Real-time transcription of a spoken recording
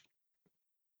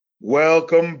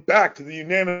Welcome back to the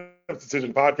Unanimous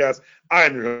Decision Podcast. I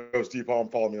am your host,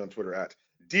 DPalm. Follow me on Twitter at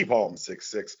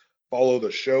DPalm66. Follow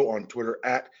the show on Twitter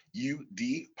at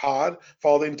UDPod.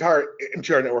 Follow the entire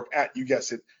MTR network at, you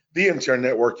guessed it, the MTR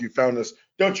network. You found us.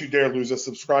 Don't you dare lose us.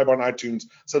 Subscribe on iTunes.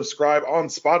 Subscribe on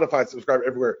Spotify. Subscribe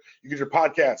everywhere. You get your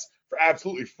podcasts for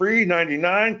absolutely free,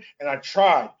 99. And I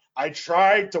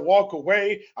tried to walk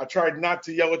away. I tried not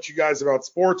to yell at you guys about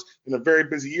sports. It's been a very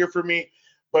busy year for me.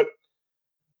 But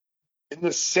in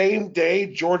the same day,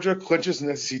 Georgia clinches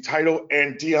an SEC title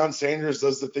and Deion Sanders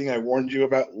does the thing I warned you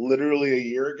about literally a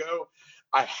year ago.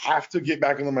 I have to get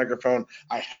back on the microphone.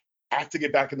 I have to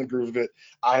get back in the groove of it.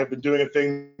 I have been doing a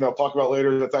thing that I'll talk about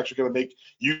later that's actually going to make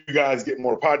you guys get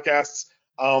more podcasts.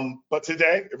 But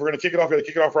today, if we're going to kick it off, we're going to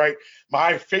kick it off right.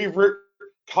 My favorite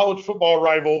college football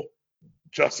rival,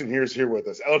 Justin, is here with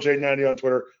us. LJ90 on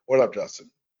Twitter. What up,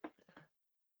 Justin?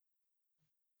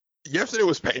 Yesterday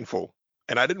was painful.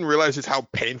 And I didn't realize just how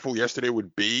painful yesterday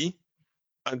would be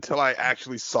until I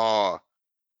actually saw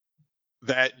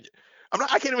that.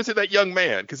 I can't even say that young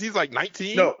man because he's like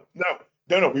 19. No.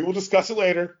 We will discuss it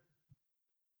later.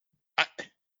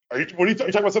 Are you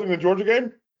talking about something in the Georgia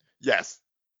game? Yes.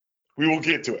 We will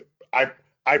get to it.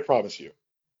 I promise you.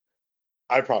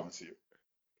 I promise you.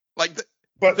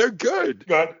 But they're good.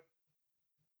 But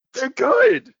they're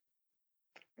good.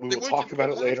 We will talk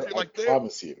about it later. I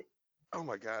promise you. Oh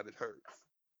my God, it hurts.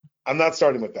 I'm not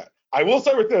starting with that. I will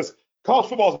start with this. College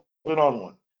football's been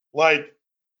on one.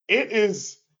 It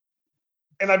is,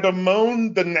 and I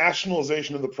bemoan the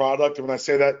nationalization of the product. And when I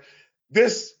say that,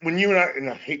 when you and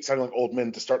I hate sounding like old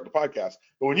men to start the podcast,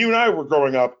 but when you and I were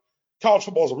growing up, college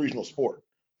football is a regional sport.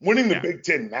 Winning the Big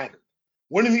Ten mattered.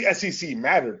 Winning the SEC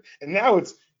mattered. And now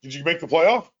it's, did you make the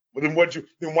playoff? Well, then why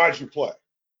did you play?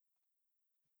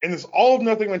 And this all of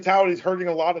nothing mentality is hurting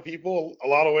a lot of people a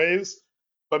lot of ways.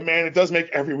 But man, it does make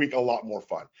every week a lot more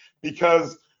fun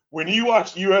because when you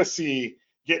watch USC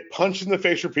get punched in the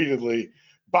face repeatedly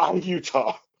by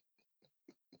Utah,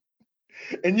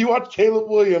 and you watch Caleb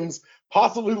Williams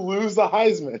possibly lose the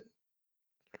Heisman.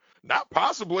 Not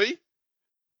possibly.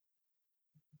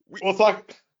 We'll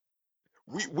talk.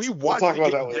 We'll talk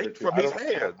about that later from his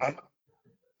hands.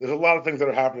 There's a lot of things that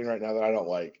are happening right now that I don't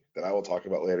like that I will talk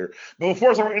about later. But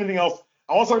before I talk about anything else,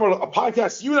 I want to talk about a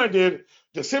podcast you and I did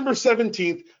December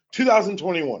 17th,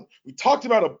 2021. We talked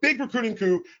about a big recruiting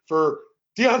coup for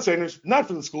Deion Sanders, not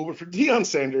for the school, but for Deion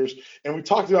Sanders. And we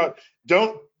talked about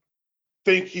don't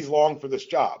think he's long for this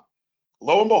job.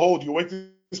 Lo and behold, you wake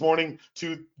this morning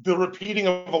to the repeating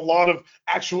of a lot of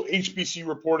actual HBCU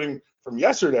reporting from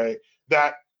yesterday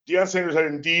that Deion Sanders had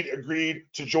indeed agreed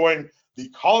to join the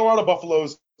Colorado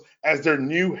Buffaloes as their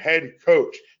new head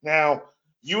coach. Now,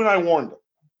 you and I warned him.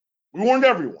 We warned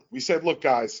everyone. We said, look,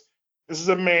 guys, this is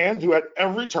a man who at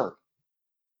every turn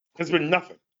has been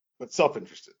nothing but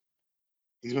self-interested.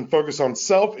 He's been focused on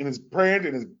self and his brand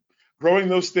and his growing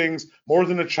those things more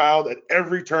than a child at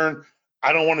every turn.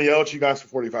 I don't want to yell at you guys for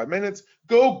 45 minutes.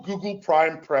 Go Google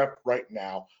Prime Prep right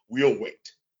now. We'll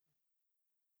wait.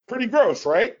 Pretty gross,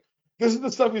 right? This is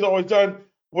the stuff he's always done.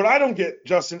 What I don't get,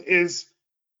 Justin, is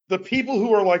the people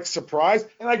who are surprised,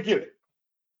 and I get it.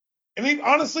 And then,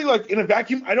 honestly, in a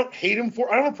vacuum, I don't hate him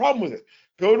I don't have a problem with it.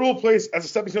 Go to a place as a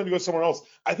stepping stone to go somewhere else.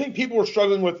 I think people are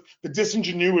struggling with the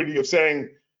disingenuity of saying,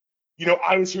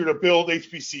 I was here to build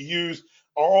HBCUs,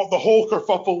 or the whole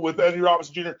kerfuffle with Eddie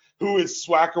Robinson Jr., who is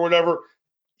SWAC or whatever.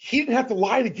 He didn't have to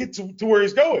lie to get to where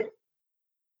he's going.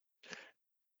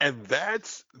 And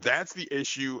that's the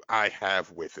issue I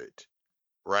have with it,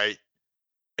 right?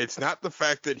 It's not the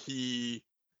fact that he,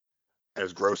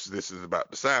 as gross as this is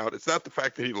about to sound, it's not the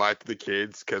fact that he lied to the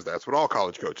kids, because that's what all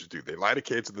college coaches do. They lie to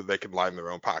kids so that they can line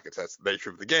their own pockets. That's the nature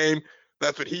of the game.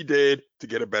 That's what he did to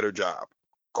get a better job.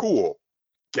 Cool.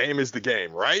 Game is the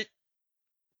game, right?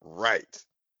 Right.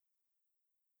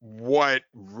 What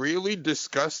really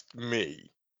disgusts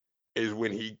me is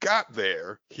when he got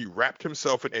there, he wrapped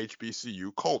himself in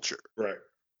HBCU culture. Right.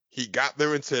 He got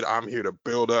there and said, I'm here to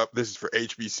build up. This is for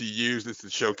HBCUs. This is to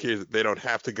show kids that they don't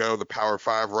have to go the Power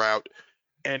 5 route.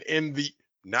 And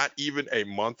not even a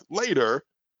month later,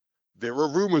 there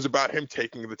were rumors about him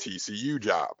taking the TCU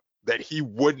job that he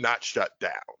would not shut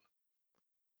down.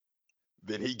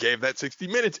 Then he gave that 60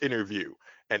 Minutes interview,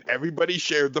 and everybody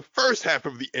shared the first half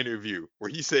of the interview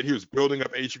where he said he was building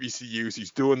up HBCUs.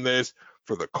 He's doing this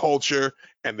for the culture,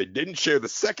 and they didn't share the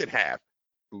second half.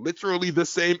 Literally the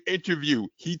same interview.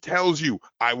 He tells you,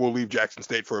 I will leave Jackson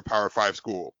State for a Power 5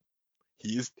 school.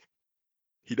 He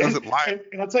doesn't lie.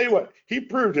 And I'll tell you what, he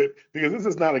proved it because this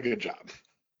is not a good job.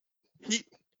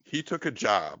 He took a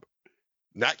job,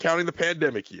 not counting the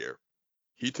pandemic year.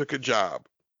 He took a job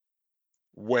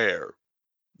where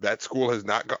that school has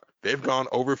not gone. They've gone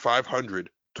over 500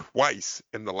 twice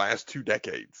in the last 2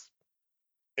 decades.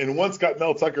 And once got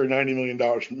Mel Tucker $90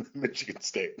 million from Michigan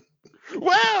State.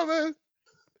 Well,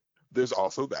 there's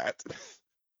also that.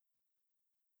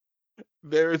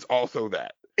 There is also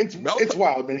that. It's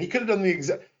wild, man. He could have done the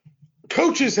exact.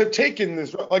 Coaches have taken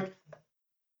this. Like,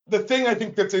 the thing I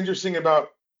think that's interesting about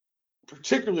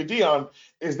particularly Deion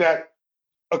is that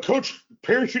a coach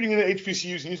parachuting into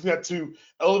HBCUs and using that to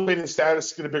elevate his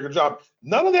status, get a bigger job.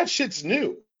 None of that shit's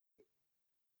new.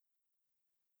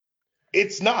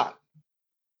 It's not.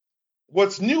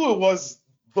 What's new was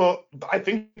I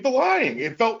think the lying.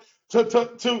 It felt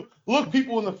to look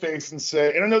people in the face and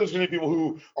say, and I know there's going to be people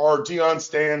who are Deion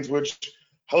stans, which,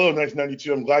 hello,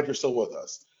 1992, I'm glad you're still with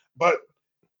us. But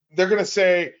they're going to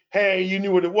say, hey, you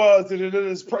knew what it was. His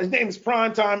name is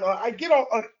Primetime. I get all,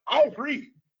 I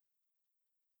agree.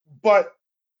 But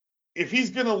if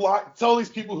he's going to tell these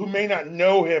people who may not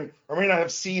know him or may not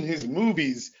have seen his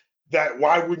movies that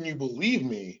why wouldn't you believe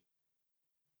me,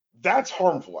 that's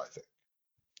harmful, I think.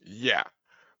 Yeah.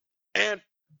 And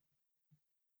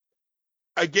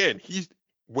again,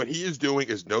 what he is doing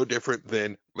is no different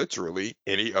than literally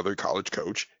any other college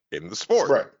coach in the sport.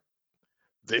 Right.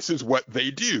 This is what they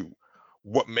do.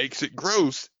 What makes it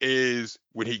gross is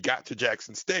when he got to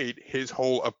Jackson State, his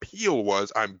whole appeal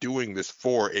was, I'm doing this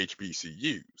for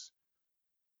HBCUs.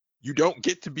 You don't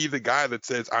get to be the guy that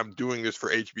says, I'm doing this for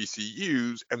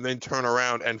HBCUs, and then turn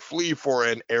around and flee for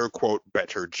an air quote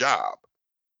better job.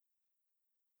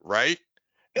 Right?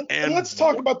 And let's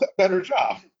talk about that better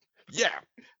job. Yeah.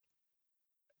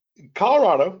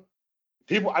 Colorado,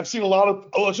 I've seen a lot of,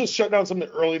 let's just shut down some of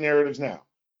the early narratives now.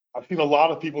 I've seen a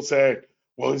lot of people say,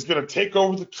 well, he's going to take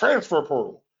over the transfer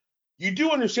portal. You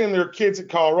do understand there are kids at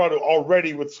Colorado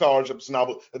already with scholarships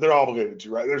that they're obligated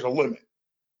to, right? There's a limit.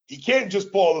 He can't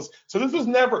just pull all this. So this was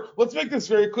never, let's make this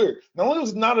very clear. Not only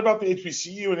was it not about the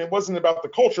HBCU and it wasn't about the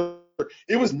culture,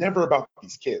 it was never about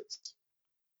these kids.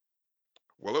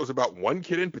 Well, it was about one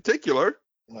kid in particular.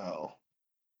 No.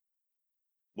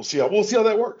 We'll see how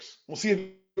that works. We'll see if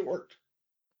it worked.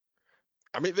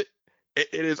 I mean,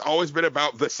 it has always been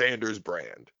about the Sanders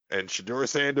brand, and Shedeur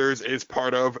Sanders is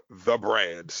part of the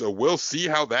brand. So we'll see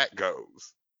how that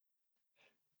goes.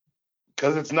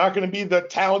 Because it's not going to be the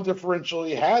talent differential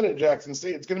he had at Jackson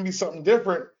State. It's going to be something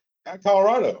different at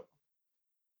Colorado.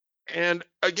 And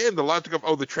again, the logic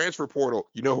of, the transfer portal.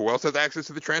 You know who else has access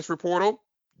to the transfer portal?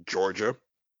 Georgia.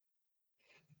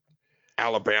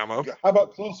 Alabama. How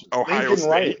about closer? Ohio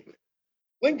State.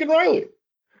 Lincoln Riley.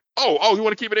 Oh, you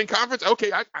want to keep it in conference?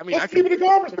 Okay, I mean, let's keep it in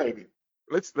conference, baby.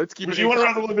 Let's keep it. Do you want to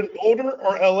rather live in Boulder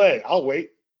or LA? I'll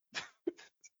wait.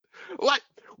 Like,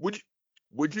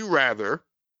 would you rather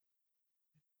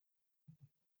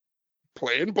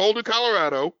play in Boulder,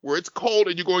 Colorado, where it's cold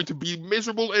and you're going to be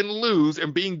miserable and lose,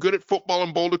 and being good at football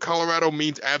in Boulder, Colorado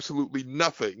means absolutely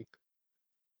nothing,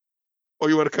 or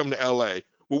you want to come to LA?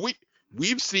 Well,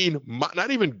 we've seen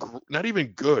not even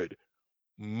good,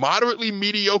 moderately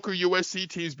mediocre USC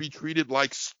teams be treated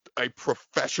like a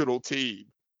professional team.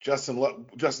 Justin,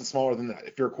 smaller than that.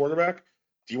 If you're a quarterback,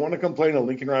 do you want to come play in a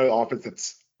Lincoln Riley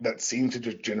offense that seems to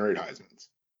just generate Heismans?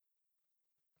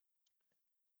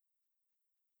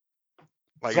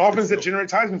 Like, it's an offense that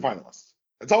generates Heisman finalists.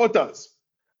 That's all it does.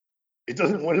 It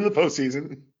doesn't win in the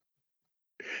postseason.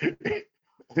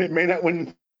 It may not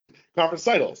win conference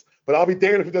titles, but I'll be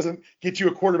damned if it doesn't get you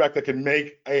a quarterback that can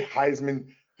make a Heisman.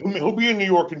 He'll be in New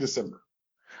York in December.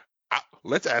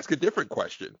 Let's ask a different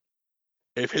question.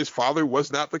 If his father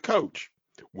was not the coach,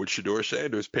 would Shedeur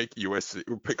Sanders pick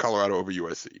Colorado over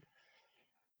USC?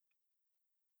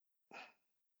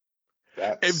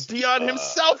 If Deion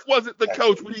himself wasn't the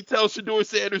coach, would he tell Shedeur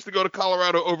Sanders to go to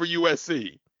Colorado over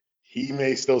USC? He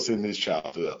may still send his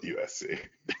child to USC.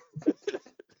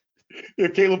 Yeah,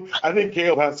 Caleb, I think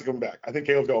Caleb has to come back. I think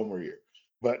Caleb's got one more year.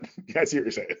 But I see what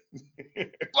you're saying.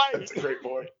 That's a great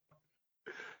boy.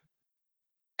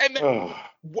 And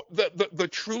the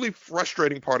truly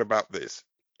frustrating part about this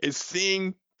is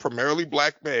seeing primarily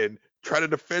black men try to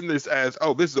defend this as,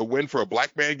 this is a win for a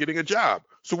black man getting a job.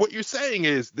 So what you're saying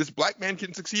is this black man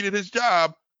can succeed at his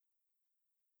job,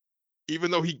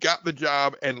 even though he got the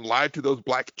job and lied to those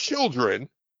black children.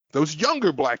 Those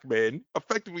younger black men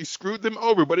effectively screwed them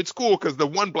over, but it's cool because the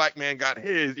one black man got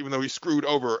his, even though he screwed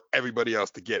over everybody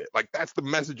else to get it. Like, that's the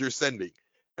message you're sending.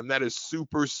 And that is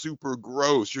super, super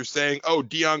gross. You're saying,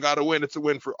 Deion got a win. It's a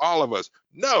win for all of us.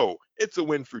 No, it's a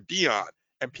win for Deion.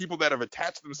 And people that have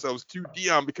attached themselves to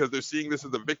Deion because they're seeing this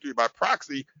as a victory by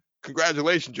proxy,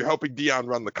 congratulations, you're helping Deion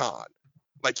run the con.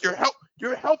 Like,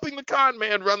 you're helping the con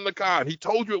man run the con. He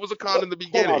told you it was a con in the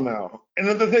beginning. Hold on now. And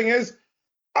then the thing is,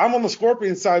 I'm on the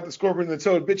Scorpion side, the Scorpion and the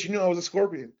Toad. Bitch, you knew I was a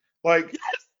Scorpion. Like,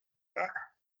 Yes,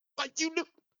 like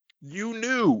you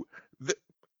knew. That,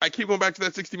 I keep going back to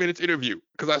that 60 Minutes interview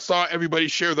because I saw everybody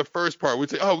share the first part. We'd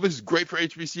say, "Oh, this is great for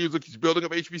HBCUs. Look, he's building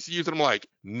up HBCUs," and I'm like,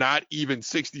 not even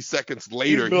 60 seconds he's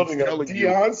later, building up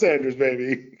Deion Sanders,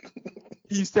 baby.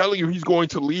 he's telling you he's going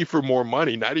to leave for more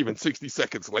money. Not even 60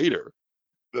 seconds later.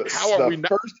 How are we The not?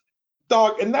 first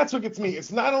dog, and that's what gets me.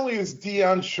 It's not only is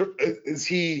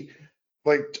he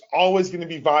like always going to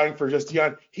be vying for just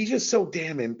Deion. He's just so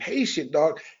damn impatient,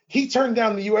 dog. He turned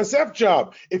down the USF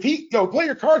job. If he play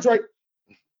your cards right,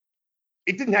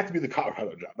 it didn't have to be the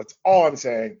Colorado job. That's all I'm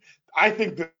saying. I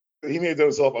think that he made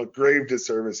himself a grave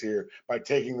disservice here by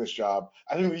taking this job.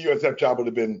 I think the USF job would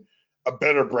have been a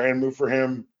better brand move for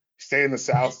him. Stay in the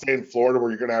South, stay in Florida where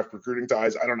you're going to have recruiting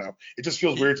ties. I don't know. It just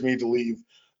feels weird to me to leave.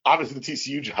 Obviously, the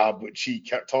TCU job, which he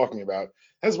kept talking about,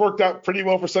 has worked out pretty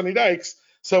well for Sonny Dykes.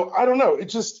 So I don't know.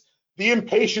 It's just the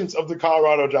impatience of the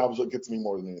Colorado job is what gets me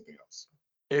more than anything else.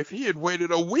 If he had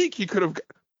waited a week, he could have.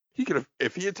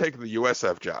 If he had taken the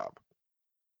USF job.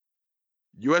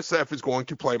 USF is going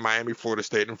to play Miami, Florida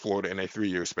State, and Florida in a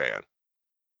 3-year span.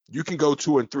 You can go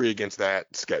 2-3 against that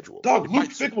schedule. Dog,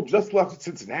 Luke Fickell just left at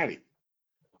Cincinnati.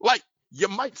 Like, you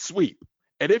might sweep.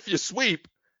 And if you sweep,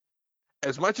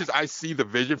 as much as I see the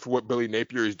vision for what Billy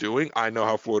Napier is doing, I know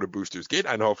how Florida boosters get.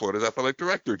 I know how Florida's athletic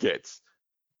director gets.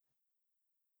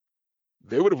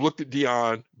 They would have looked at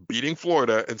Deion beating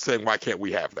Florida and saying, why can't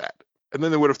we have that? And then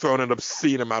they would have thrown an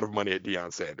obscene amount of money at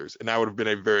Deion Sanders. And I would have been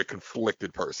a very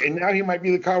conflicted person. And now he might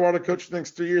be the Colorado coach for the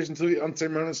next 3 years until he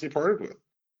unceremoniously parted with.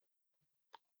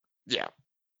 Yeah.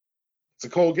 It's a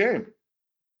cold game.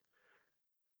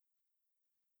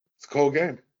 It's a cold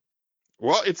game.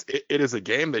 Well, it is a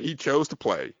game that he chose to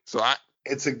play.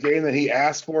 It's a game that he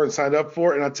asked for and signed up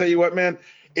for. And I'll tell you what, man,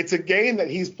 it's a game that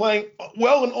he's playing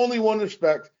well in only one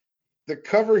respect. The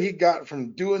cover he got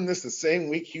from doing this the same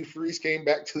week Hugh Freeze came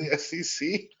back to the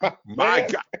SEC. My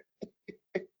God.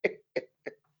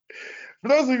 For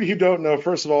those of you who don't know,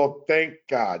 first of all, thank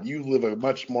God you live a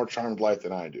much more charmed life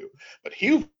than I do. But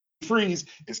Hugh Freeze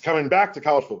is coming back to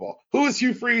college football. Who is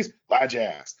Hugh Freeze? Glad you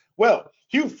asked. Well,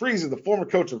 Hugh Freeze is the former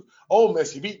coach of Ole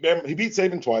Miss. He beat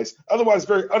Saban twice. Otherwise,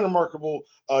 very unremarkable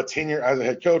tenure as a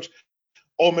head coach.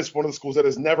 Ole Miss, one of the schools that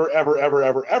has never, ever, ever,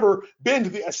 ever, ever been to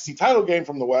the SEC title game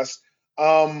from the West.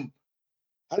 Had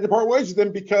to part ways with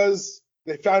him because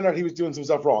they found out he was doing some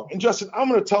stuff wrong. And Justin, I'm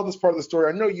going to tell this part of the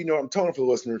story. I know you know. I'm telling it for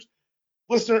the listeners.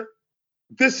 Listener,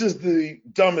 this is the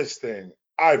dumbest thing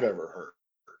I've ever heard.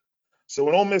 So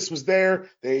when Ole Miss was there,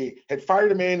 they had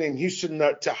fired a man named Houston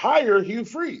Nutt to hire Hugh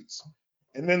Freeze.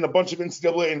 And then a bunch of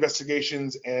NCAA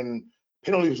investigations and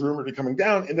penalties rumored to be coming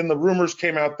down. And then the rumors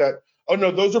came out that, oh, no,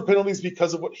 those are penalties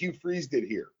because of what Hugh Freeze did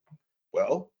here.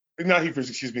 Well, not Hugh Freeze,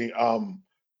 excuse me.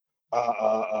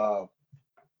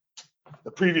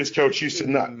 The previous coach,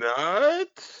 Houston Nutt.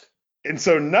 And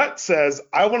so Nutt says,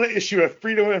 I want to issue a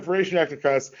Freedom of Information Act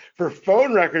request for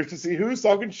phone records to see who's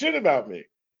talking shit about me.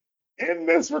 In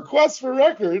this request for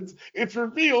records, it's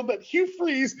revealed that Hugh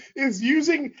Freeze is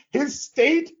using his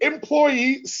state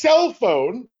employee cell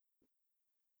phone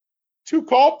to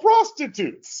call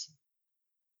prostitutes.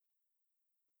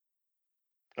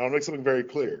 I'll make something very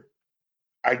clear.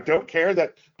 I don't care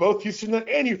that both Houston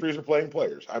and Hugh Freeze are playing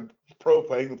players. I'm pro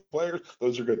playing the players.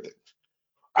 Those are good things.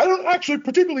 I don't actually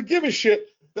particularly give a shit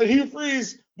that Hugh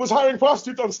Freeze was hiring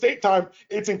prostitutes on state time.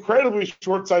 It's incredibly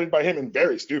short-sighted by him and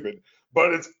very stupid.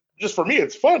 But it's just for me,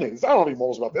 it's funny. I don't have any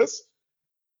morals about this.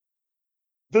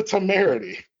 The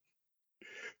temerity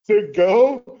to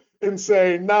go and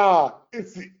say, nah,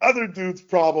 it's the other dude's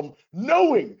problem,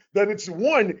 knowing that it's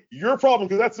your problem,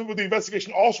 because that's what the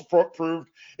investigation also proved.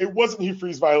 It wasn't Hugh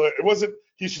Freeze violation. It wasn't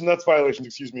Houston Nutt's violations,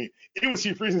 excuse me. It was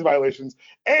Hugh Freeze's violations,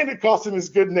 and it cost him his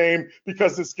good name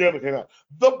because this scandal came out.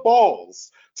 The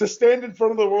balls to stand in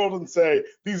front of the world and say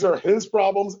these are his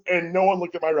problems and no one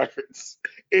looked at my records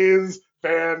is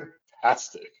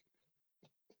fantastic.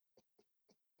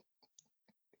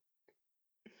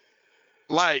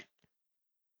 Like,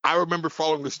 I remember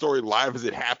following the story live as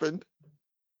it happened.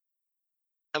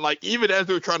 And like, even as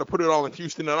they were trying to put it all in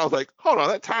Houston, and I was like, hold on,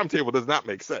 that timetable does not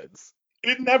make sense.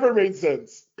 It never made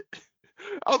sense.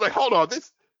 I was like, hold on,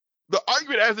 the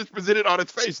argument as it's presented on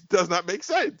its face does not make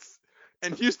sense.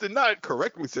 And Houston Nutt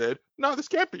correctly said, no, this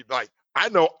can't be. Like, I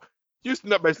know. Houston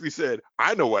Nutt basically said,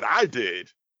 I know what I did.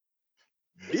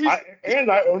 And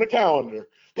I own a calendar.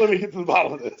 Let me get to the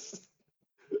bottom of this.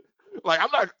 Like, I'm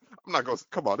not going to,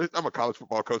 come on, I'm a college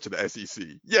football coach in the SEC.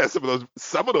 Yeah, some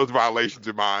of those violations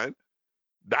are mine.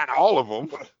 Not all of them.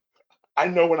 I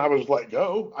know when I was let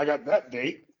go. I got that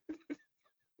date.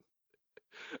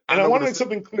 And I want to make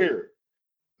something clear.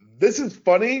 This is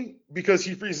funny because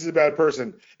Hugh Freeze is a bad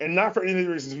person, and not for any of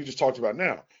the reasons we just talked about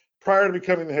now. Prior to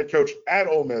becoming the head coach at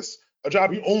Ole Miss, a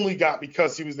job he only got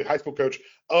because he was the high school coach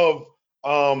of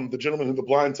the gentleman who The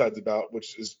Blind Side's about,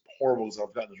 which is horrible because I've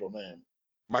forgotten his real name.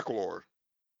 Michael Orr.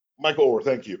 Michael Orr,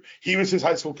 thank you. He was his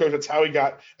high school coach. That's how he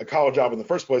got a college job in the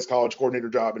first place, college coordinator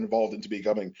job, and evolved into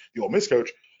becoming the Ole Miss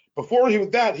coach. Before he was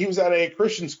that, he was at a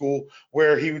Christian school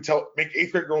where he would make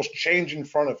eighth grade girls change in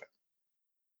front of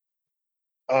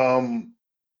him.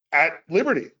 At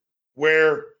Liberty,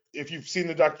 where if you've seen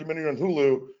the documentary on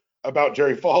Hulu about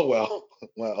Jerry Falwell,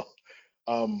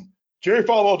 Jerry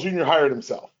Falwell Jr. hired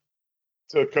himself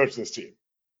to coach this team.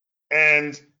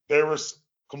 And there was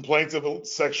complaints of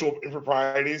sexual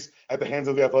improprieties at the hands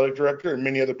of the athletic director and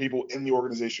many other people in the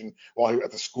organization while he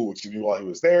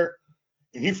was there.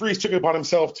 And Hugh Freeze took it upon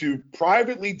himself to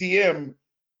privately DM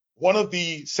one of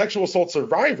the sexual assault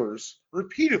survivors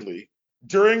repeatedly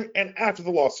during and after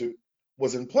the lawsuit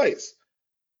was in place.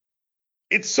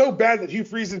 It's so bad that Hugh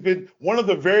Freeze has been one of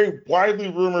the very widely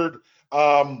rumored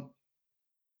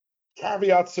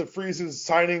caveats to Freeze's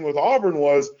signing with Auburn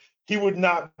was he would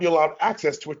not be allowed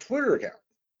access to a Twitter account.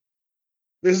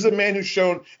 This is a man who's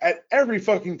shown at every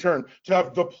fucking turn to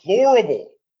have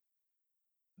deplorable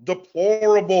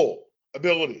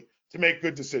ability to make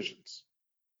good decisions.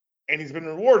 And he's been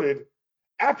rewarded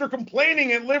after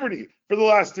complaining at Liberty for the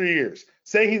last 3 years,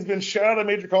 saying he's been shut out of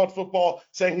major college football,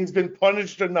 saying he's been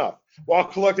punished enough while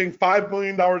collecting $5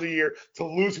 million a year to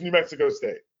lose to New Mexico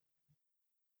State.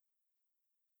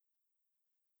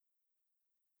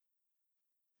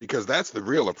 Because that's the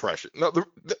real oppression.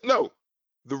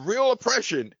 The real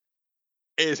oppression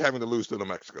is having to lose to New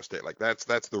Mexico State. Like that's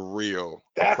the real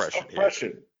oppression.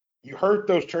 Here. You hurt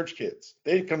those church kids.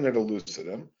 They didn't come there to lose to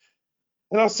them.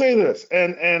 And I'll say this,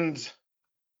 and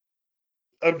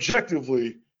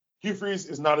objectively, Hugh Freeze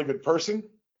is not a good person.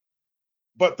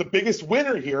 But the biggest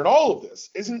winner here in all of this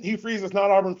isn't Hugh Freeze. It's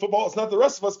not Auburn football. It's not the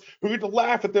rest of us who get to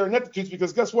laugh at their ineptitudes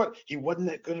because guess what? He wasn't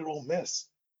that good at Ole Miss.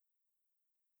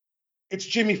 It's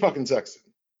Jimmy fucking Sexton.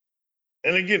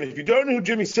 And again, if you don't know who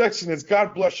Jimmy Sexton is,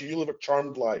 God bless you. You live a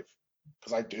charmed life.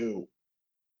 Because I do.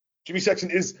 Jimmy Sexton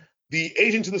is the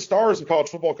agent to the stars of college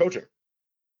football coaching.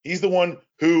 He's the one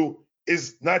who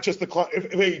is not just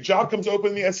if a job comes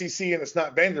open in the SEC and it's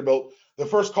not Vanderbilt, the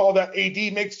first call that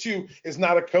AD makes to is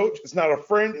not a coach, it's not a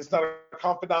friend, it's not a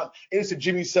confidant. It's to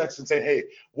Jimmy Sexton saying, hey,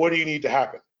 what do you need to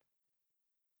happen?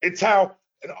 It's how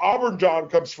an Auburn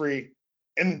job comes free,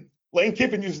 and Lane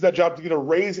Kiffin uses that job to get a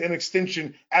raise and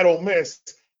extension at Ole Miss,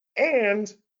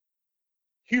 and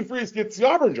Hugh Freeze gets the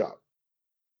Auburn job.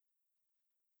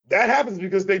 That happens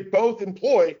because they both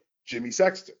employ Jimmy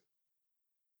Sexton.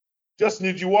 Justin,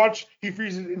 did you watch Hugh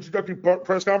Freeze's introductory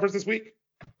press conference this week?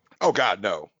 Oh, God,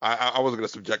 no. I wasn't going to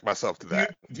subject myself to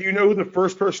that. Do you know who the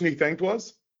first person he thanked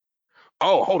was?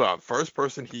 Oh, hold on. First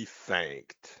person he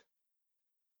thanked.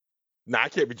 Nah,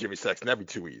 it can't be Jimmy Sexton. That'd be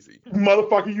too easy.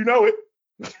 Motherfucker, you know it.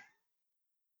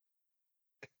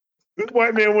 This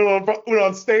white man went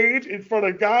on stage in front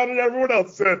of God and everyone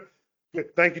else and said,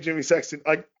 thank you, Jimmy Sexton.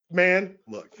 Like, man,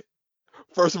 look.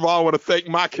 First of all, I want to thank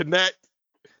my connect.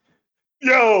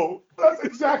 Yo, that's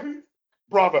exactly.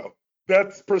 Bravo.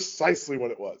 That's precisely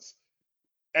what it was.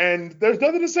 And there's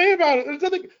nothing to say about it. There's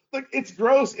nothing, like, it's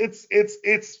gross.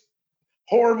 It's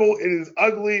horrible. It is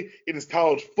ugly. It is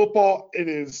college football. It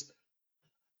is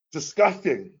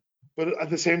disgusting. But at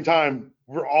the same time,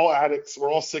 we're all addicts.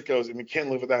 We're all sickos, and we can't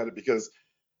live without it because,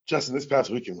 Justin, this past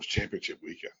weekend was championship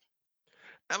weekend.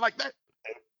 And like that,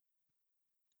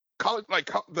 college,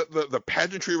 like the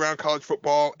pageantry around college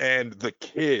football and the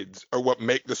kids are what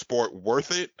make the sport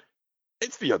worth it.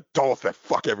 It's the adults that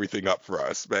fuck everything up for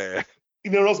us, man.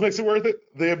 You know what else makes it worth it?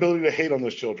 The ability to hate on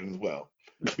those children as well.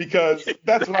 Because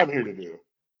that's what I'm here to do.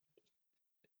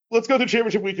 Let's go through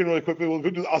championship weekend really quickly.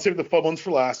 I'll save the fun ones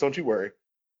for last. Don't you worry.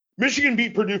 Michigan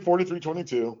beat Purdue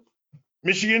 43-22.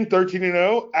 Michigan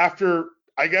 13-0 after,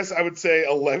 I guess I would say,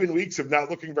 11 weeks of not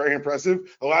looking very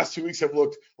impressive. The last 2 weeks have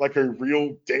looked like a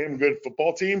real damn good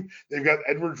football team. They've got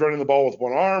Edwards running the ball with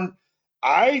one arm.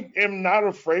 I am not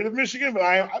afraid of Michigan,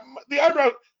 but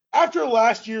after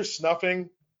last year's snuffing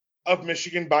of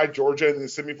Michigan by Georgia in the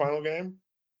semifinal game,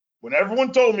 when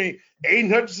everyone told me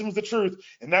Aiden Hutchinson was the truth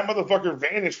and that motherfucker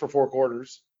vanished for 4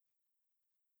 quarters,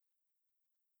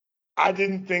 I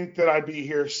didn't think that I'd be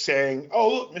here saying, oh,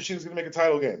 look, Michigan's going to make a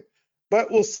title game.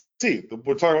 But we'll see.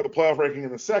 We'll talk about the playoff ranking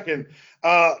in a second.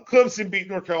 Clemson beat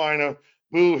North Carolina.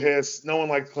 Boo hiss. No one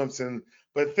liked Clemson.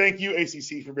 But thank you,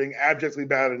 ACC, for being abjectly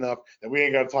bad enough that we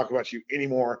ain't got to talk about you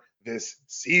anymore this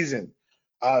season.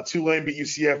 Tulane beat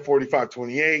UCF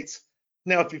 45-28.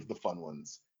 Now let's get to the fun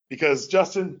ones. Because,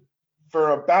 Justin,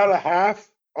 for about a half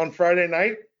on Friday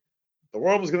night, the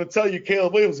world was going to tell you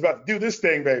Caleb Williams is about to do this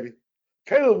thing, baby.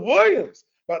 Caleb Williams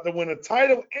about to win a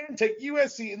title and take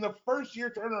USC in the first year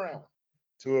turnaround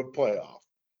to a playoff.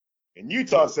 And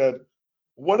Utah said,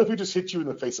 what if we just hit you in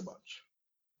the face a bunch?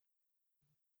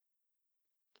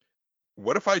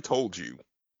 What if I told you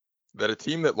that a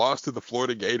team that lost to the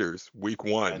Florida Gators week I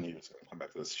one, knew you was going to come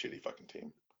back to this shitty fucking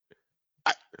team.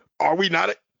 are we not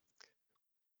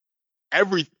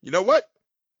you know what?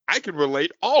 I can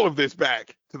relate all of this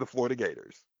back to the Florida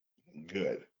Gators.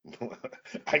 Good.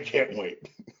 I can't wait.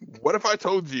 What if I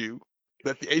told you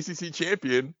that the ACC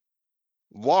champion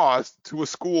lost to a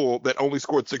school that only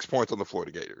scored 6 points on the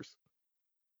Florida Gators?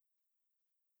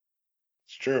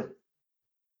 It's true.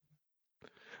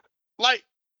 Like,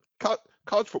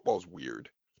 college football is weird.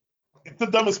 It's the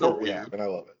dumbest so sport we weird. have, and I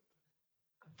love it.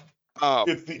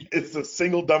 It's the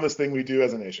single dumbest thing we do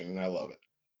as a nation, and I love it.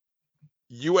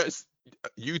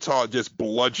 Utah just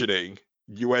bludgeoning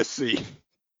USC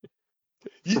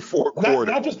for 4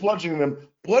 quarters. Not just bludgeoning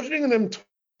them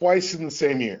twice in the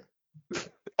same year.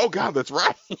 Oh God, that's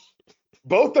right.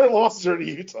 Both their losses are to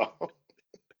Utah.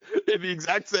 In the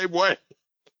exact same way.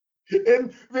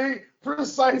 In the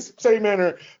precise same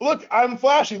manner. Look, I'm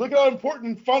flashy. Look how important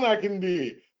and fun I can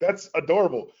be. That's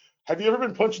adorable. Have you ever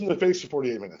been punched in the face for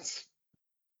 48 minutes?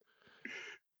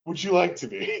 Would you like to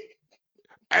be?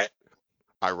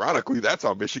 Ironically, that's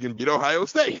how Michigan beat Ohio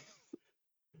State.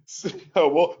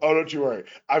 Don't you worry.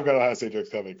 I've got Ohio State jokes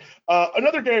coming.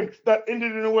 Another game that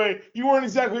ended in a way you weren't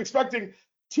exactly expecting.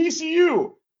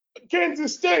 TCU,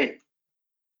 Kansas State.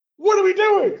 What are we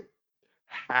doing?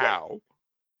 How?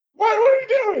 What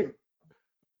are we doing?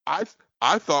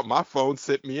 I thought my phone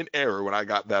sent me an error when I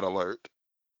got that alert.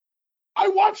 I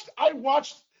watched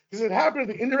because it happened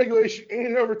at the end of regulation and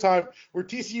in overtime where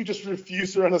TCU just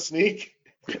refused to run a sneak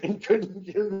and couldn't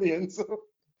get in the end zone.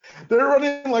 They're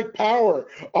running like power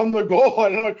on the goal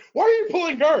line. I'm like, why are you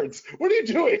pulling guards? What are you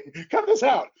doing? Cut this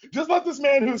out. Just let this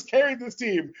man who's carried this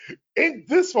team in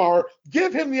this far,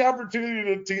 give him the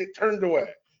opportunity to get turned away.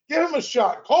 Give him a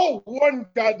shot. Call one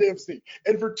goddamn sneak.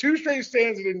 And for 2 straight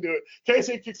stands, he didn't do it.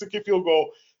 K-State kicks a kick field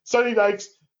goal. Sonny Dykes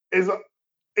is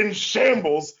in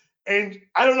shambles. And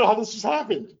I don't know how this just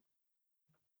happened.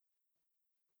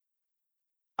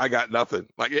 I got nothing.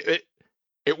 Like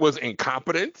it was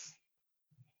incompetence.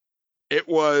 It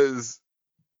was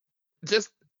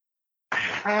just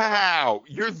how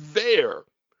you're there.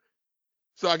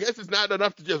 So I guess it's not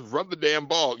enough to just run the damn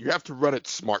ball. You have to run it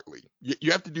smartly.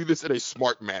 You have to do this in a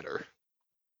smart manner.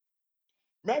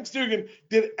 Max Duggan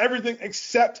did everything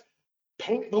except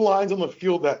paint the lines on the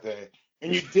field that day,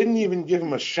 and you didn't even give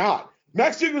him a shot.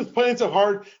 Max Duggan was playing so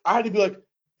hard, I had to be like,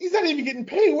 he's not even getting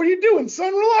paid. What are you doing,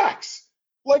 son? Relax.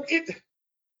 Like it.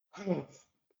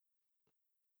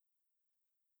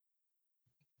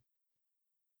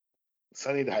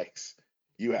 Sonny Dykes,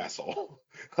 you asshole.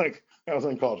 Like, that was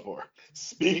uncalled for.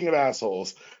 Speaking of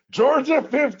assholes, Georgia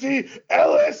 50,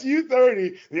 LSU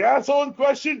 30. The asshole in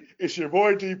question is your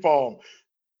boy D. Palm.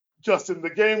 Justin, the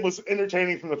game was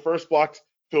entertaining from the first blocked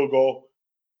field goal,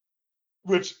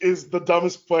 which is the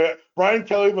dumbest play. Brian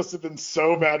Kelly must have been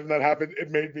so mad when that happened. It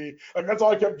made me, like, that's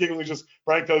all I kept giggling, was just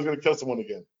Brian Kelly's going to kill someone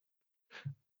again.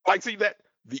 Like, see, that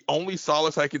the only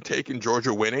solace I can take in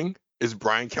Georgia winning is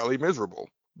Brian Kelly miserable.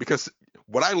 Because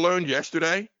what I learned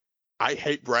yesterday, I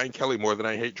hate Brian Kelly more than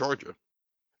I hate Georgia.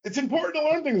 It's important to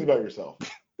learn things about yourself.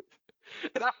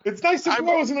 It's nice to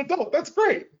grow as an adult. That's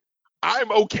great.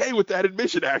 I'm okay with that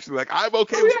admission, actually. Like, I'm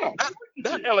okay with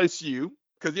not LSU,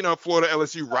 because, you know, Florida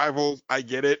LSU rivals, I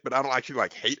get it, but I don't actually,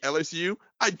 like, hate LSU.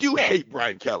 I do hate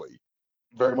Brian Kelly.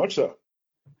 Very much so.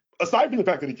 Aside from the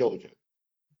fact that he killed a kid.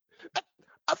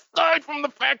 Aside from the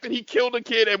fact that he killed a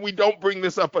kid, and we don't bring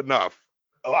this up enough.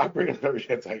 Oh, I bring it up every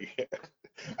chance I get.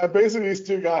 And basically, these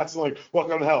two guys are like,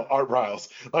 welcome to hell, Art Briles.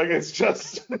 Like, it's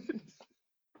just a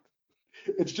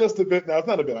bit. Now, it's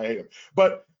not a bit. I hate him.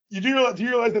 But do you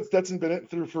realize that Stetson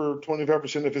Bennett threw for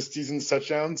 25% of his season's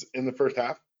touchdowns in the first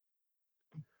half?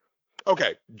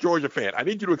 Okay, Georgia fan, I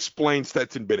need you to explain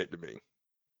Stetson Bennett to me.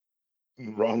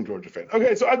 Wrong Georgia fan.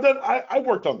 Okay, so I've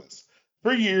worked on this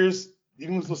for years.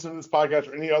 Even was listening to this podcast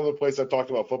or any other place I've talked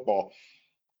about football.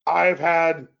 I've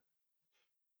had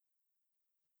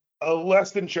a less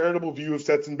than charitable view of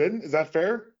Stetson Bennett. Is that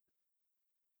fair?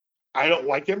 I don't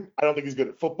like him. I don't think he's good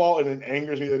at football, and it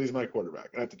angers me that he's my quarterback.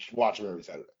 And I have to watch him every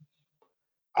Saturday.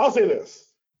 I'll say this.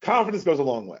 Confidence goes a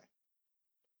long way.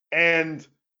 And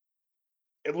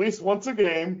at least once a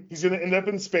game, he's going to end up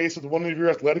in space with one of your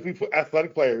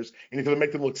athletic players, and he's going to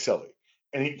make them look silly.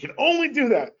 And he can only do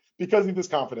that because he's this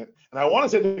confident. And I want to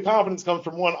say the confidence comes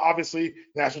from, one, obviously,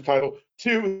 national title.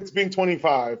 Two, it's being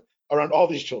 25 around all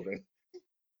these children.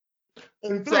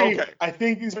 And three, So, okay. I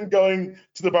think he's been going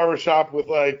to the barber shop with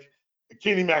like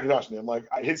Kenny McIntosh and him. Like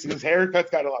his haircut's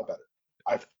gotten a lot better.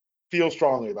 I feel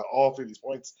strongly about all three of these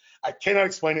points. I cannot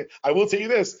explain it. I will tell you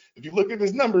this: if you look at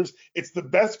his numbers, it's the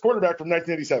best quarterback from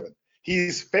 1987.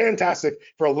 He's fantastic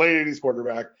for a late 80s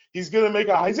quarterback. He's gonna be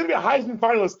a Heisman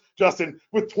finalist, Justin,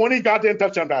 with 20 goddamn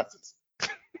touchdown passes.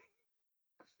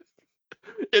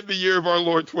 In the year of our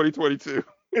Lord 2022.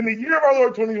 In the year of our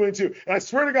Lord 2022. And I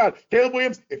swear to God, Caleb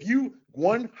Williams, if you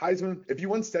won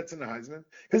Stetson a Heisman,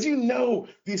 because you know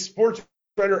these sports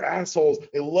writer assholes,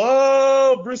 they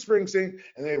love Bruce Springsteen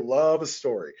and they love a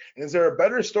story. And is there a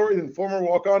better story than former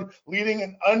walk-on leading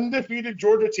an undefeated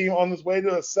Georgia team on his way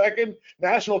to a second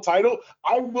national title?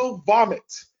 I will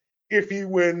vomit if he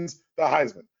wins the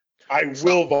Heisman. I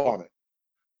will vomit.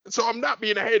 So I'm not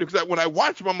being a hater, because when I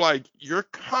watch him, I'm like, you're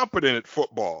competent at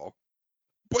football,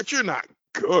 but you're not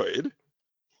good.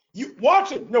 You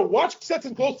watch it. No, watch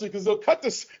Stetson closely, because they'll cut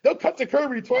to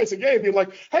Kirby twice a game, being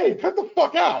like, "Hey, cut the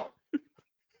fuck out."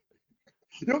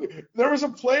 There was a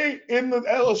play in the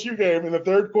LSU game in the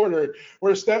third quarter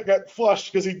where Stet got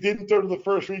flushed because he didn't throw to the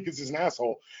first read because he's an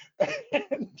asshole,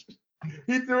 and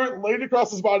he threw it laid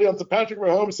across his body onto Patrick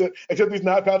Mahomes, except he's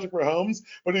not Patrick Mahomes,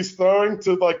 but he's throwing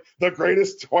to like the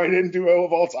greatest tight end duo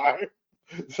of all time.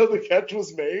 So the catch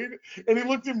was made, and he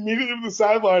looked immediately to the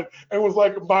sideline and was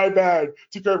like, "My bad,"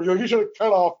 to Kirby. Like, he should have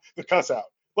cut off the cuss out.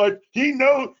 Like he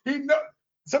know.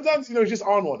 Sometimes he's just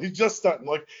on one. He's just stunting.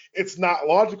 Like it's not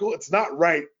logical. It's not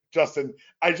right, Justin.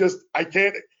 I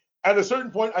can't. At a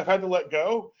certain point, I've had to let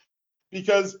go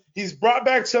because he's brought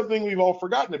back something we've all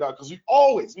forgotten about. Because we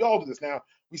all do this now.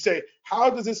 We say,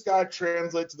 how does this guy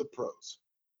translate to the pros?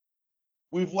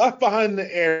 We've left behind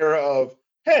the era of,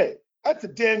 hey, that's a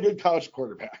damn good college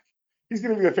quarterback. He's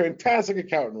going to be a fantastic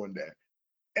accountant one day.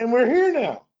 And we're here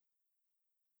now.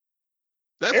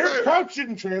 Eric Crouch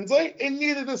didn't translate, and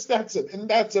neither does Stetson, and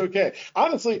that's okay.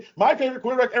 Honestly, my favorite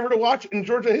quarterback ever to watch in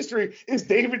Georgia history is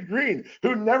David Green,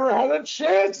 who never had a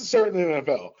chance to start in the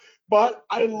NFL. But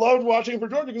I loved watching him for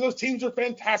Georgia because those teams are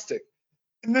fantastic.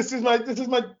 And this is my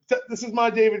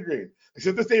David Green.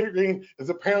 Except this David Green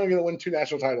is apparently going to win 2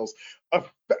 national titles.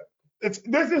 This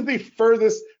is the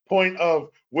furthest point of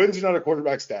wins are not a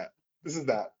quarterback stat. This is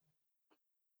that.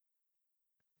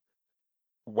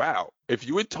 Wow. If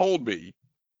you had told me,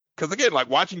 because again, like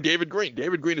watching David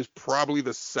Green is probably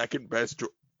the second best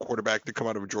quarterback to come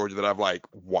out of Georgia that I've like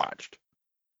watched.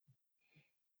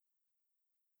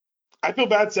 I feel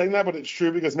bad saying that, but it's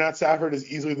true because Matt Stafford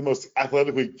is easily the most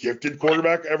athletically gifted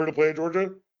quarterback ever to play at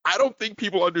Georgia. I don't think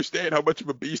people understand how much of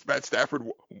a beast Matt Stafford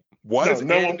was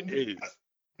and is.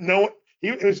 No,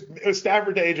 it was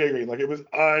Stafford to AJ Green. Like it was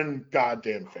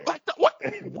ungoddamn fair.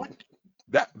 What?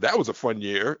 That was a fun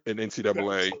year in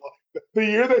NCAA. The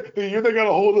year they got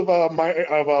a hold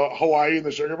of Hawaii in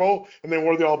the Sugar Bowl and they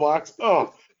wore the All Blacks.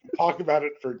 Oh, talk about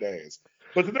it for days.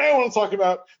 But today I want to talk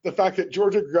about the fact that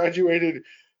Georgia graduated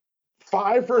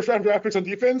 5 first-round draft picks on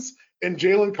defense, and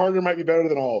Jalen Carter might be better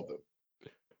than all of them.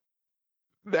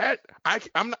 That I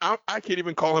can't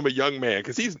even call him a young man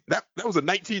because that was a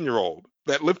 19-year-old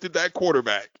that lifted that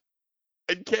quarterback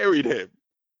and carried him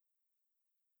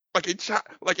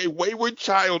like a wayward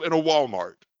child in a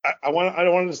Walmart. I want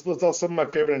to just tell some of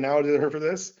my favorite analogies I heard for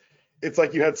this. It's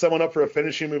like you had someone up for a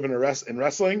finishing move in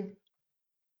wrestling.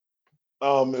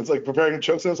 It's like preparing to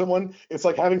choke someone. It's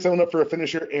like having someone up for a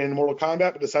finisher in Mortal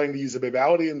Kombat, but deciding to use a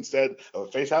babality instead of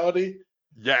a fatality.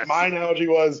 Yes. My analogy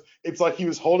was, it's like he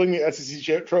was holding the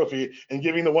SEC trophy and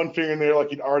giving the one finger in there like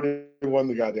he'd already won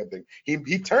the goddamn thing.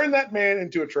 He turned that man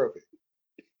into a trophy.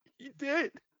 He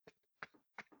did.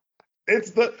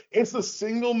 It's the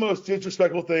single most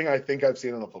disrespectful thing I think I've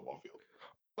seen on a football field.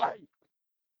 Like,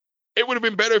 it would have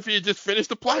been better if he had just finished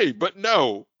the play, but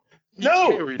no.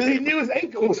 Because he knew his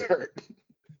ankle was hurt.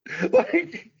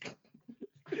 Like,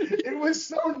 it was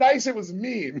so nice, it was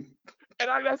mean.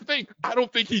 And that's the thing. I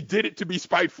don't think he did it to be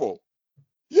spiteful.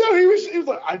 Yeah, he was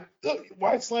like,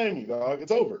 why slam you, dog?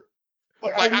 It's over.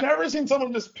 Like I've never seen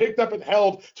someone just picked up and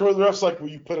held to where the ref's like, will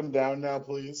you put him down now,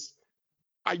 please?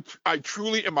 I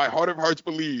truly, in my heart of hearts,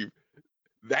 believe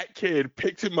that kid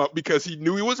picked him up because he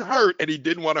knew he was hurt and he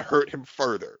didn't want to hurt him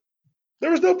further.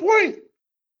 There was no point.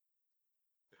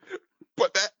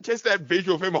 But that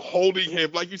visual of him holding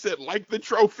him, like you said, like the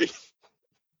trophy.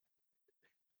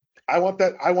 I want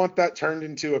that turned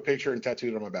into a picture and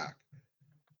tattooed on my back.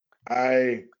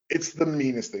 It's the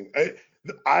meanest thing.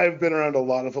 I've been around a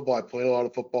lot of football. I played a lot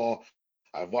of football.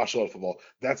 I've watched a lot of football.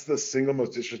 That's the single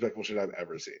most disrespectful shit I've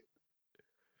ever seen.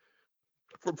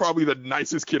 for probably the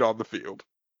nicest kid on the field.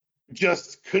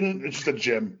 Just a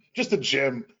gym. Just a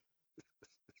gym.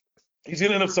 He's going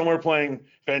to end up somewhere playing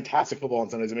fantastic football on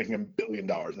Sundays and making $1 billion,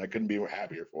 and I couldn't be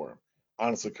happier for him.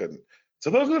 Honestly, couldn't.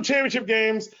 So those are the championship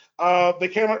games. They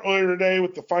came out earlier today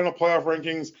with the final playoff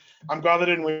rankings. I'm glad they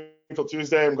didn't wait until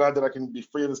Tuesday. I'm glad that I can be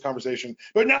free of this conversation.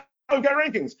 But now we've got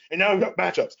rankings, and now we've got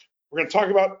matchups. We're going to talk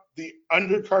about the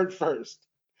undercard first.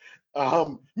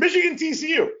 Michigan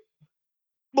TCU.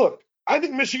 Look, I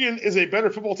think Michigan is a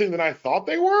better football team than I thought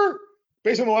they were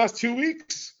based on the last 2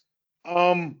 weeks.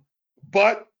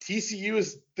 But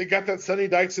TCU they got that Sonny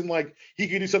Dykes, and like he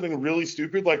could do something really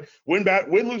stupid, like win,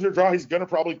 lose, or draw. He's gonna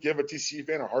probably give a TCU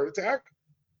fan a heart attack.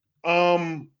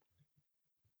 I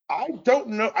don't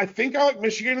know. I think I like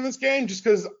Michigan in this game just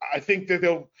because I think that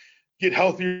they'll get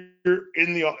healthier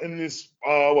in this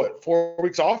 4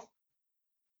 weeks off.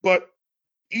 But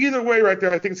either way, right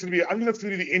there, I think that's gonna be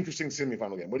the interesting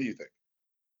semifinal game. What do you think?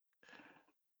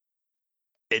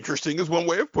 Interesting is one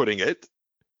way of putting it.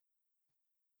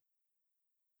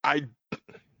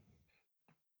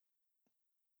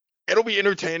 It'll be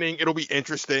entertaining. It'll be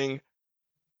interesting.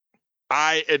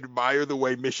 I admire the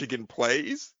way Michigan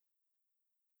plays.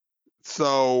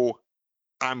 So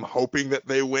I'm hoping that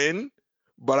they win.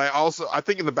 But I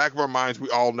think in the back of our minds, we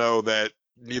all know that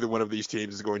neither one of these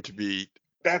teams is going to beat.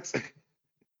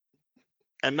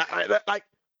 And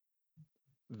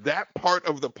that part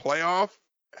of the playoff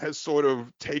has sort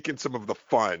of taken some of the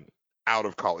fun out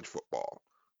of college football.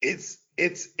 It's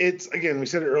again, we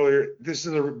said it earlier, this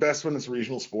is the best when it's a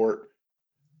regional sport.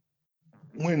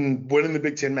 When winning the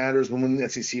Big Ten matters, when winning the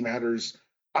SEC matters.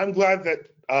 I'm glad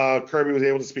that Kirby was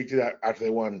able to speak to that after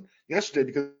they won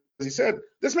yesterday because he said,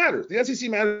 this matters. The SEC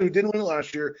matters. We didn't win it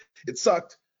last year. It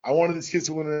sucked. I wanted these kids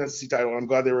to win an SEC title. I'm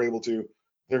glad they were able to.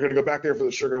 They're going to go back there for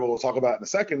the Sugar Bowl. We'll talk about it in a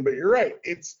second. But you're right.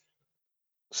 It's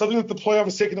something that the playoff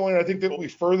has taken away, and I think that will be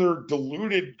further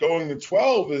diluted going to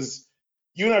 12 is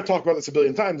you and I have talked about this a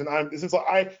billion times, and I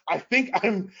think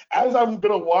as I'm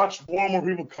gonna watch more and more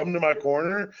people come to my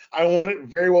corner, I want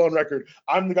it very well on record.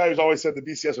 I'm the guy who's always said the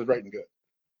BCS was right and good,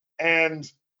 and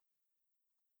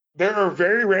there are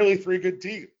very rarely 3 good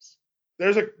teams.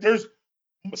 There's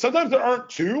sometimes there aren't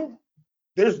 2.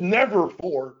 There's never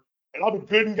 4, and I'll be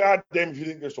good and goddamn if you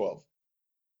think there's 12.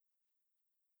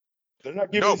 They're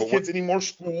not giving these kids any more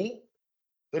school.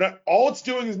 All it's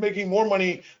doing is making more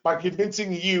money by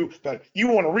convincing you that you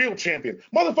want a real champion.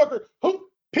 Motherfucker,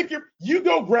 you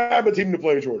go grab a team to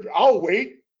play Georgia. I'll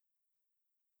wait.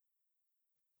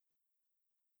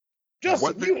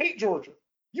 Justin, you hate Georgia.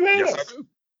 You hate us. I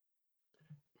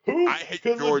do. I hate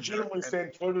Georgia. Legitimately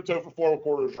stand toe to toe for 4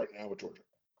 quarters right now with Georgia.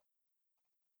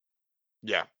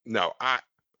 Yeah, no,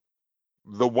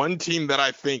 the one team that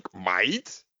I think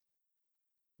might.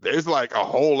 There's like a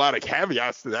whole lot of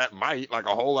caveats to that might, like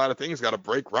a whole lot of things got to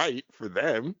break right for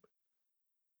them.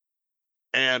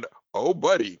 And, oh,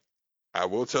 buddy, I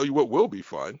will tell you what will be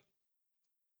fun.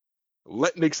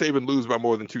 Let Nick Saban lose by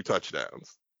more than 2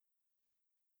 touchdowns.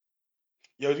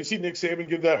 Yo, did you see Nick Saban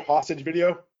give that hostage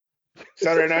video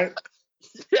Saturday night?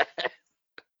 Yeah.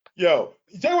 Yo,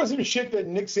 you talk about some shit that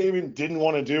Nick Saban didn't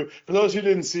want to do. For those who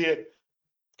didn't see it,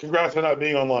 congrats on not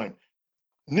being online.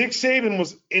 Nick Saban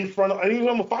was in front of, I think he was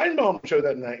on the Feinbaum show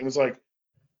that night and was like,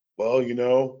 well,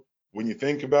 when you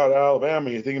think about Alabama,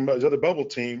 you're thinking about these other bubble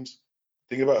teams,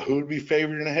 think about who would be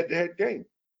favored in a head-to-head game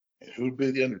and who would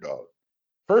be the underdog.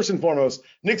 First and foremost,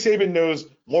 Nick Saban knows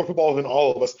more football than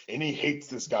all of us, and he hates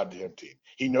this goddamn team.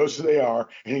 He knows who they are,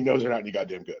 and he knows they're not any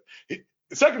goddamn good.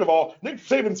 Second of all, Nick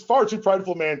Saban's far too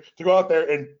prideful man to go out there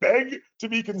and beg to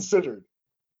be considered.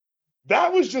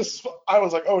 That was just, I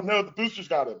was like, oh no, the boosters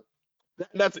got him.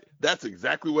 That's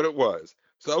exactly what it was.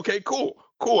 So okay, cool,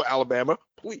 Alabama.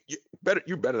 Please,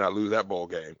 you better not lose that bowl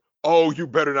game. Oh, you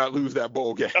better not lose that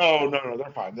bowl game. Oh no,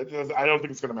 they're fine. I don't think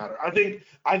it's gonna matter. I think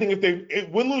if they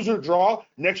win, lose, or draw,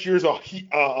 next year's a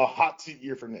hot seat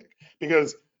year for Nick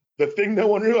because the thing no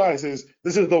one realizes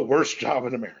this is the worst job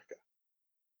in America.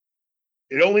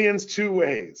 It only ends 2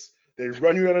 ways: they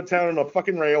run you out of town on a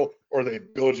fucking rail, or they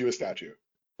build you a statue.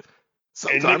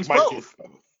 Sometimes both.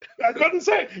 I was about to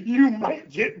say, you might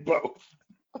get both.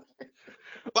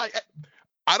 Like,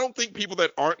 I don't think people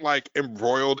that aren't like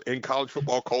embroiled in college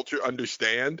football culture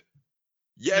understand.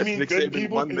 Yes, you mean Nick good Saban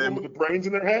people, won people them with the brains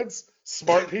in their heads,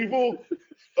 smart people.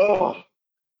 Oh,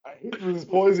 I hate this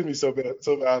poison me so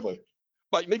badly.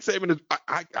 Like Nick Saban is,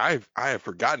 I have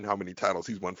forgotten how many titles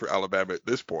he's won for Alabama at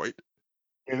this point,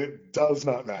 and it does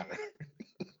not matter.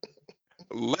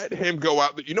 Let him go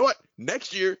out. You know what?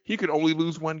 Next year he could only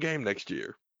lose 1 game. Next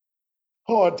year.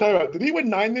 Hold on, tell you what. Did he win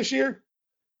 9 this year?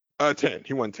 10.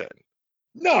 He won 10.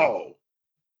 No.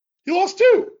 He lost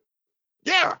 2.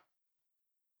 Yeah.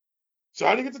 So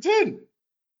how do you get to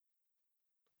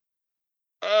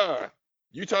 10?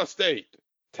 Utah State,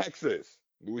 Texas,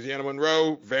 Louisiana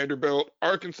Monroe, Vanderbilt,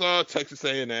 Arkansas, Texas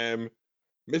A&M,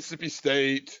 Mississippi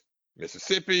State,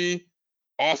 Mississippi,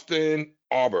 Austin,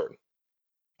 Auburn.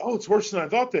 Oh, it's worse than I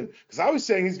thought then. Because I was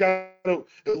saying he's got to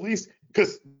at least,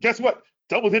 because guess what?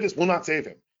 Double digits will not save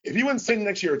him. If he wins 10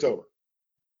 next year, it's over.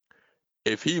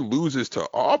 If he loses to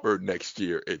Auburn next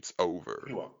year, it's over.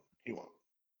 He won't. He won't.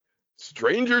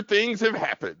 Stranger things have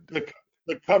happened.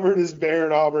 The cupboard is bare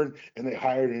at Auburn, and they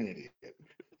hired an idiot.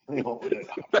 They won't win it.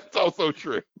 That's also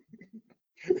true.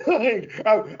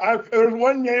 There's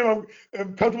one game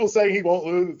I'm comfortable saying he won't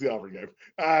lose. It's the Auburn game.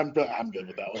 I'm good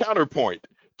with that one. Counterpoint.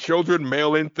 Children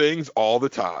mail in things all the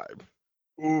time.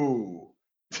 Ooh.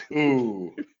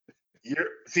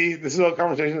 See, this is a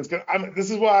conversation that's good. This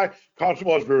is why college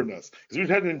football has ruined us. Because we've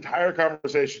had an entire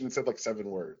conversation and said like 7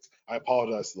 words. I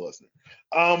apologize to the listener.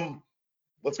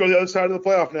 Let's go to the other side of the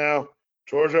playoff now.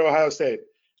 Georgia, Ohio State.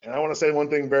 And I want to say one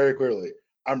thing very clearly.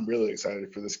 I'm really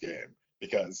excited for this game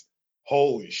because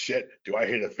holy shit, do I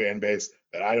hate a fan base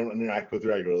that I don't interact with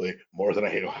regularly more than I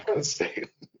hate Ohio State.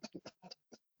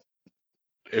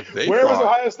 Where was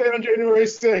Ohio State on January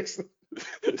 6th?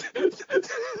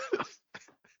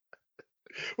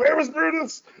 Where was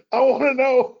Brutus? I want to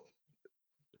know.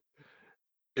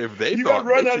 If they you got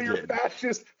run out of your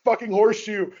fascist fucking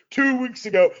horseshoe 2 weeks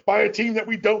ago by a team that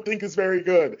we don't think is very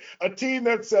good. A team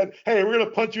that said, hey, we're going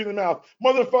to punch you in the mouth.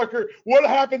 Motherfucker, what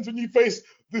happens when you face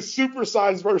the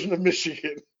supersized version of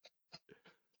Michigan?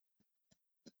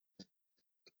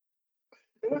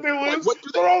 And if they lose,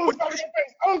 they're all in the fucking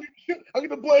face. I don't give a shit. I'm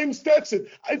going to blame Stetson.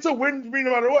 It's a win for me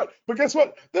no matter what. But guess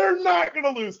what? They're not going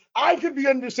to lose. I could be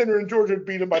under center and Georgia would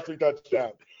beat them by 3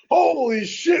 touchdowns. Holy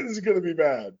shit, this is going to be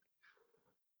bad.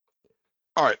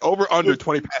 All right, over under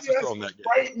 20 passes thrown that game.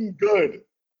 Right and good.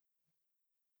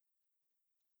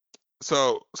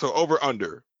 So over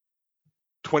under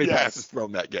 20 passes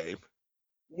thrown that game.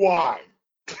 Why?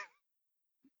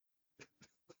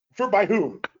 By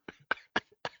whom?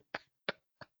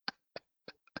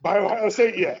 By Ohio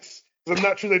State, yes. Because I'm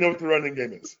not sure they know what the running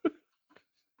game is.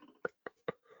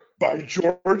 By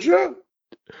Georgia?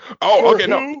 Oh, okay,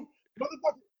 no.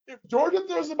 If Georgia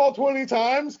throws the ball 20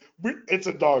 times, it's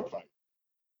a dogfight.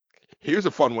 Here's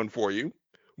a fun one for you.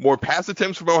 More pass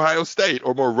attempts from Ohio State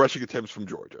or more rushing attempts from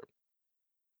Georgia?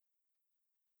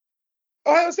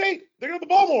 Ohio State, they're going to have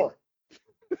the ball more.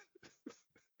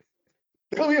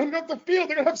 They'll be up the field.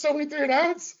 They're going to have so many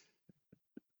 3-and-outs.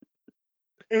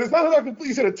 And it's not about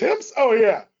completion attempts. Oh,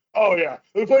 yeah.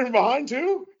 They're playing from behind,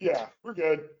 too? Yeah, we're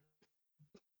good.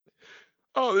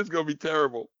 Oh, this is going to be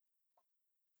terrible.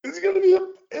 It's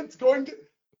going to.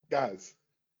 Guys,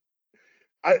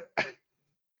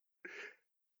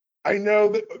 I know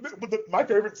that my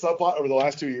favorite subplot over the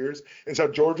last 2 years is how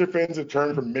Georgia fans have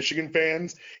turned from Michigan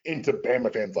fans into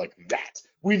Bama fans like that.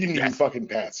 We didn't even fucking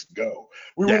pass go.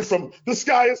 We went from the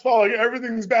sky is falling,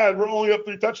 everything's bad, we're only up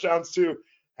 3 touchdowns to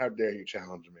how dare you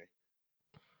challenge me.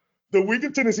 The week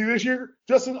of Tennessee this year,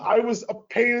 Justin, I was a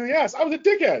pain in the ass. I was a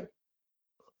dickhead.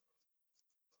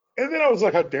 And then I was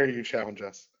like, how dare you challenge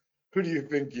us? Who do you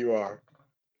think you are?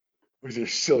 With your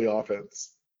silly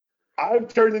offense.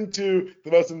 I've turned into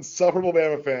the most insufferable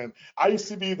Bama fan. I used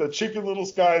to be the chicken little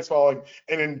sky is falling,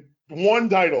 and in one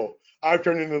title, I've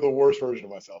turned into the worst version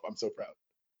of myself. I'm so proud.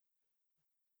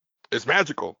 It's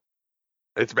magical.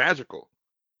 It's magical.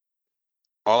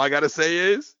 All I got to say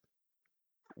is,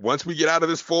 once we get out of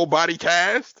this full body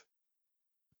cast,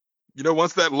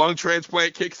 once that lung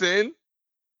transplant kicks in,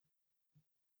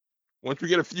 once we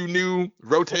get a few new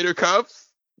rotator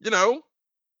cuffs,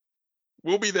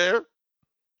 we'll be there.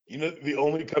 The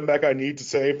only comeback I need to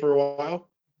say for a while,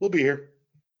 we'll be here.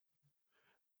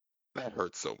 That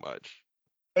hurts so much.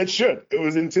 It should. It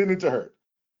was intended to hurt.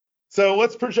 So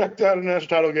let's project out a national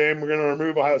title game. We're going to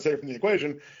remove Ohio State from the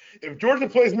equation. If Georgia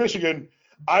plays Michigan,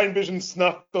 I envision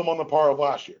snuff them on the par of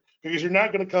last year because you're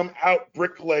not going to come out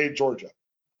brick-lay Georgia.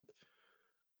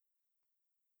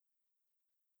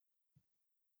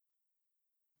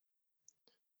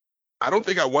 I don't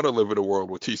think I want to live in a world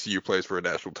where TCU plays for a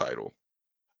national title.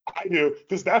 I do,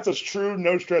 because that's a true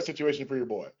no-stress situation for your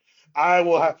boy. I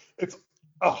will have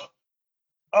I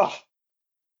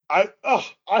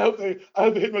hope they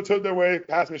hypnotoad their way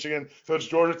past Michigan, so it's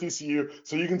Georgia TCU,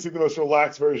 so you can see the most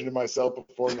relaxed version of myself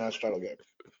before the national title game.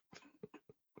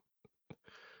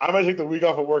 I might take the week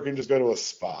off of work and just go to a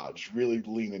spa, just really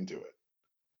lean into it.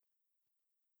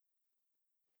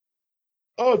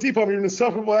 Oh, D-Pump, you're an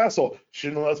insufferable asshole.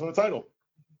 Shouldn't have let us win the title.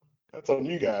 That's on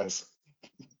you guys.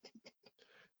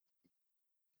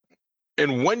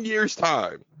 In 1 year's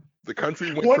time, the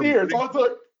country went 1 year. It's all it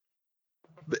took.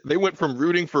 they went from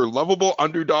rooting for lovable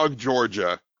underdog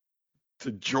Georgia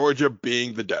to Georgia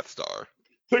being the Death Star.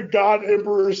 The God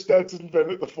Emperor Stetson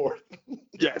Bennett IV.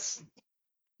 Yes.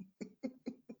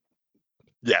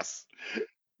 Yes.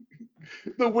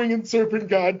 The winged serpent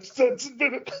god Stetson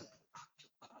Bennett.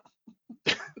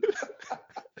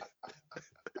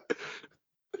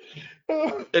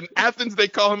 In Athens, they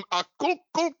call him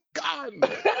Akulkulkan.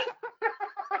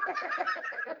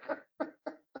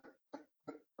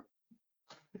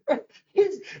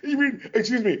 You mean,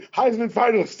 excuse me, Heisman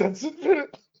finalist Stetson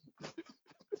Bennett?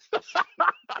 And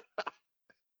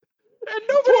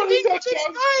nobody 20 thinks he's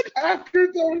touchdowns good.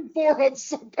 after throwing 4 on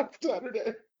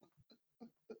Saturday.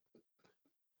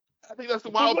 I think that's the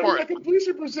But wild look part. at that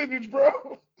completion percentage,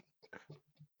 bro.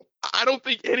 I don't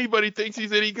think anybody thinks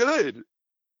he's any good.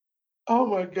 Oh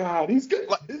my God, he's good.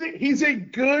 He's a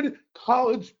good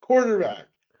college quarterback.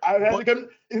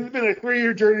 It's been a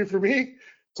 3-year journey for me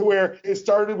to where it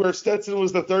started where Stetson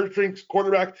was the third string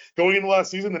quarterback going into last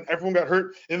season, and everyone got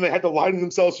hurt, and they had to line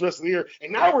themselves the rest of the year.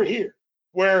 And now we're here,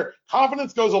 where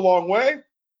confidence goes a long way,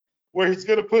 where he's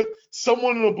going to put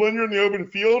someone in a blender in the open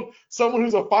field. Someone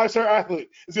who's a 5-star athlete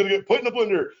is going to get put in a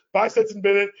blender by Stetson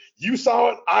Bennett. You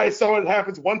saw it. I saw it. It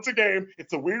happens once a game.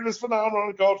 It's the weirdest phenomenon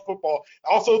in college football.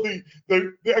 Also, the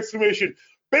exclamation,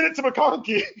 Bennett to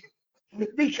McConkey,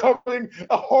 becoming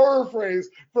a horror phrase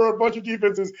for a bunch of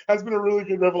defenses has been a really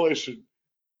good revelation.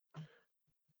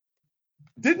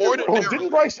 Didn't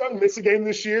Bryce Young miss a game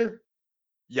this year?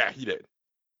 Yeah, he did.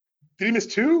 Did he miss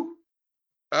 2?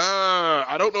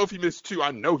 I don't know if he missed 2.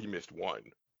 I know he missed 1.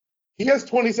 He has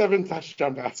 27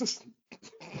 touchdown passes.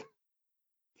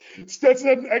 Stetson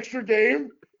had an extra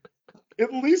game,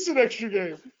 at least an extra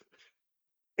game,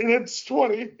 and it's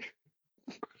 20.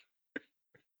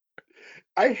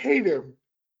 I hate him.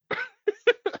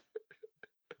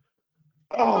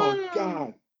 Oh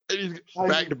God! And he's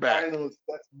back to back.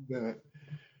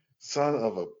 Son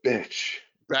of a bitch.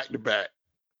 Back to back.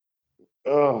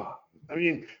 Oh, I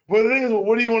mean, well, the thing is,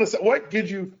 what do you want to say? What could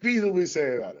you feasibly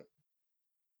say about him?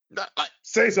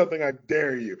 Say something, I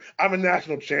dare you. I'm a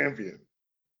national champion.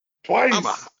 Twice.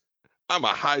 I'm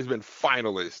a Heisman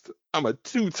finalist. I'm a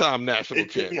 2-time national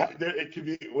champion. It could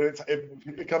be if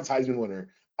it becomes Heisman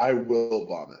winner, I will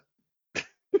vomit.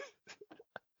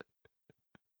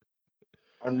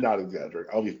 I'm not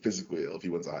exaggerating. I'll be physically ill if he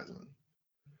wins a Heisman.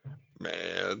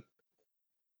 Man,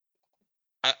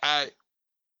 I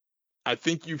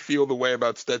think you feel the way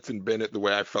about Stetson Bennett the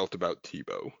way I felt about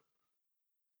Tebow.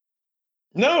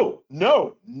 No.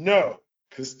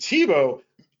 Because Tebow,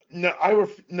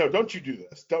 don't you do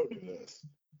this. Don't do this.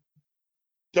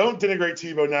 Don't denigrate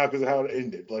Tebow now because of how it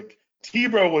ended. Like,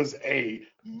 Tebow was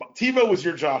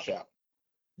your Josh Allen.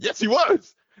 Yes, he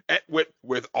was. With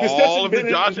all of the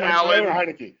Josh Allen.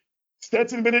 Heineke.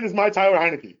 Stetson Bennett is my Tyler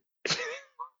Heineke.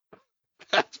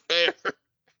 That's fair.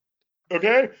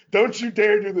 Okay? Don't you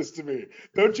dare do this to me.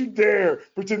 Don't you dare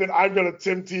pretend that I'm going to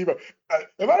Tim Tebow.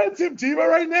 If I had Tim Tebow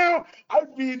right now,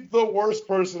 I'd be the worst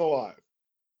person alive.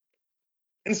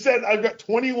 Instead, I've got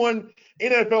 21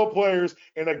 NFL players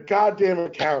and a goddamn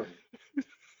accountant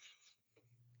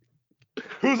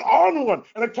who's on one,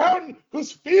 an accountant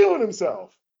who's feeling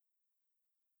himself.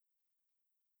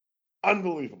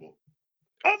 Unbelievable.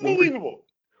 Unbelievable.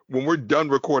 When we're done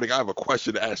recording, I have a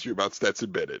question to ask you about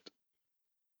Stetson Bennett.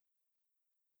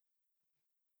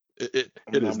 It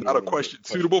is not a question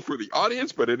suitable for the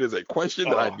audience, but it is a question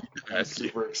that I need to ask you. I'm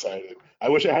super excited. I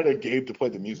wish I had a Gabe to play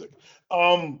the music.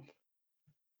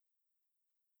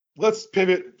 Let's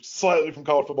pivot slightly from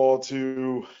college football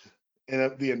to the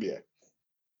NBA.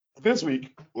 This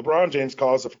week, LeBron James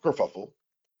caused a kerfuffle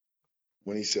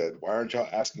when he said, "Why aren't y'all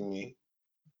asking me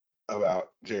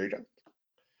about Jerry Jones?"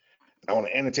 I want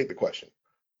to annotate the question.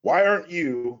 Why aren't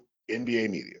you, NBA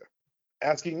media,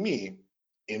 asking me,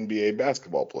 NBA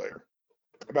basketball player,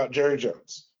 about Jerry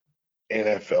Jones,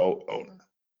 NFL owner?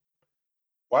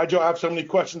 Why'd y'all have so many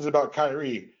questions about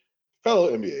Kyrie,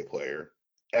 fellow NBA player,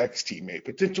 ex-teammate,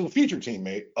 potential future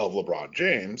teammate of LeBron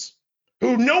James,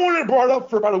 who no one had brought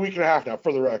up for about a week and a half now,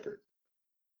 for the record?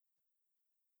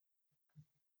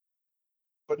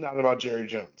 But not about Jerry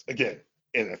Jones. Again,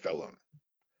 NFL owner.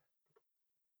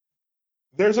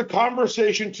 There's a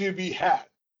conversation to be had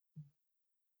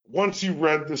once you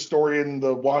read the story in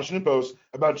the Washington Post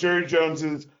about Jerry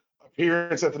Jones's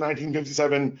appearance at the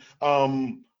 1957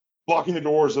 blocking the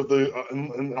doors of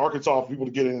in Arkansas for people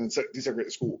to get in and desegregate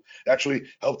the school. It actually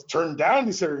helped turn down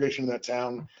desegregation in that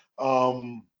town.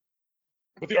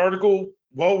 But the article,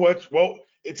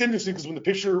 it's interesting because when the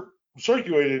picture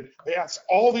circulated, they asked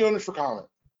all the owners for comment.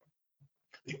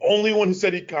 The only one who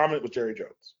said he'd comment was Jerry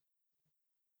Jones.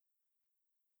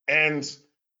 And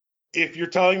if you're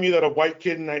telling me that a white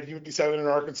kid in 1957 in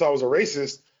Arkansas was a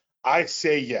racist, I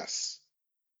say yes.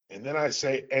 And then I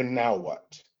say, and now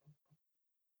what?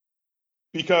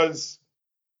 Because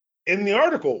in the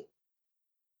article,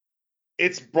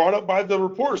 it's brought up by the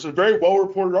reporters, a very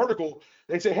well-reported article.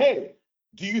 They say, hey,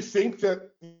 do you think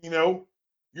that,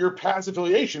 your past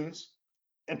affiliations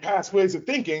and past ways of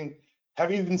thinking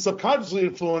have even subconsciously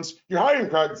influenced your hiring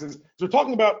practices? So we're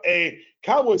talking about a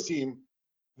Cowboys team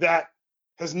that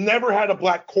has never had a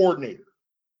black coordinator.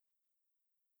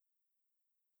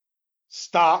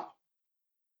 Stop.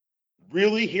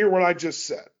 Really hear what I just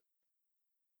said.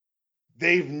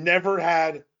 They've never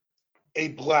had a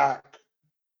black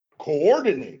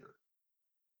coordinator.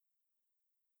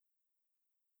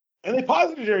 And they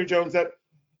posited Jerry Jones that,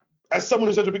 as someone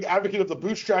who's such a big advocate of the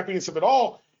bootstrappiness of it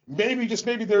all, maybe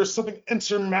there's something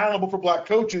insurmountable for black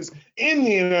coaches in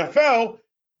the NFL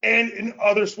and in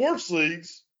other sports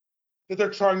leagues that they're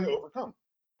trying to overcome.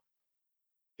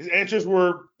 His answers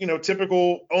were,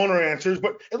 typical owner answers,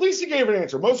 but at least he gave an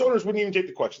answer. Most owners wouldn't even take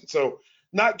the question. So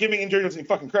not giving Jerry Jones any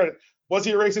fucking credit. Was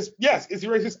he a racist? Yes. Is he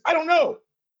racist? I don't know.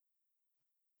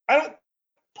 I don't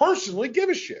personally give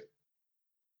a shit.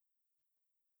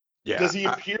 Yeah. Does he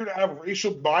appear to have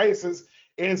racial biases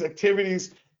in his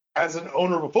activities as an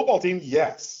owner of a football team?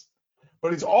 Yes.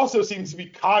 But he also seems to be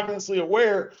cognitively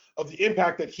aware of the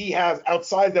impact that he has,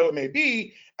 outside though it may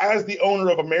be, as the owner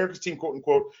of America's team, quote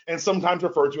unquote, and sometimes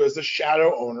referred to as the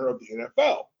shadow owner of the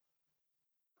NFL.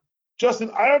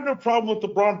 Justin, I have no problem with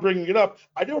LeBron bringing it up.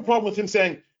 I do have a problem with him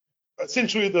saying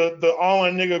essentially the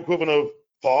online nigga equivalent of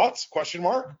thoughts, ?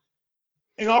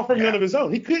 And offering none of his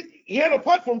own. He had a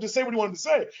platform to say what he wanted to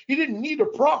say. He didn't need a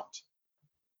prompt.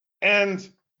 And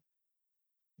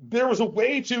there was a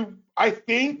way to, I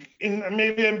think, and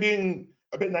maybe I'm being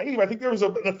a bit naive, I think there was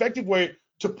an effective way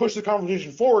to push the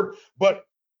conversation forward, but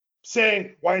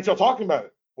saying, why aren't y'all talking about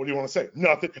it? What do you want to say?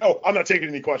 Nothing. Oh, I'm not taking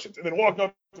any questions. And then walking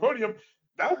up the podium,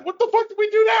 what the fuck do we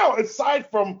do now? Aside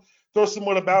from throw some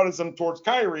whataboutism towards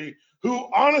Kyrie, who,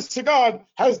 honest to God,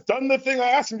 has done the thing I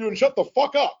asked him to and shut the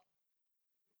fuck up.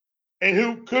 And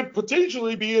who could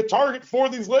potentially be a target for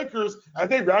these Lakers as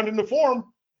they round into form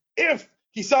if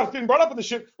he stops getting brought up in the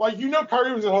shit. Like,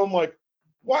 Kyrie was at home like,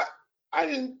 what? How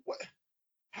am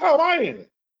I in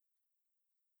it?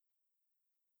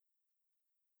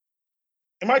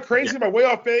 Am I crazy? Am I way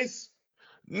off base?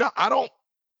 No, I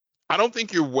don't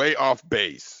think you're way off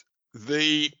base.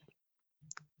 I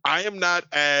am not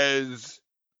as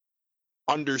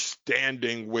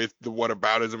understanding with the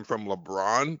whataboutism from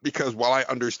LeBron, because while I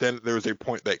understand that there was a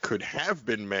point that could have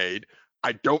been made,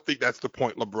 I don't think that's the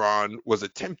point LeBron was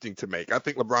attempting to make. I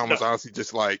think LeBron was honestly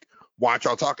just like, why aren't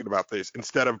y'all talking about this?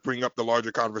 Instead of bringing up the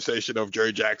larger conversation of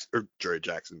Jerry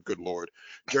Jackson, good Lord,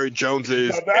 Jerry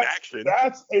Jones's inaction.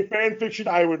 That's a fan fiction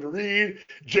I would read.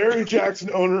 Jerry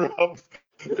Jackson, owner of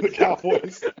the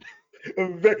Cowboys.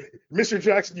 Mr.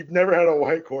 Jackson, you've never had a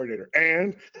white coordinator.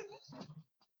 And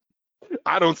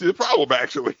I don't see the problem,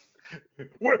 actually.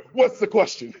 What's the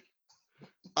question?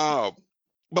 But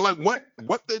like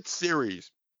what that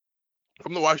series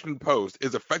from the Washington Post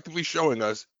is effectively showing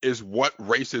us is what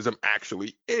racism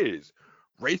actually is.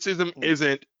 Racism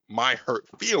isn't my hurt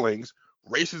feelings.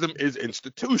 Racism is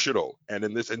institutional. And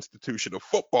in this institution of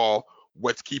football,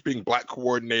 what's keeping black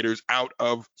coordinators out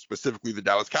of specifically the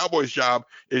Dallas Cowboys job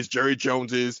is Jerry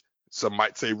Jones's, some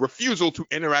might say, refusal to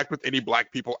interact with any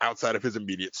black people outside of his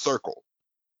immediate circle.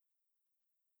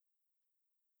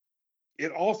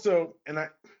 It also,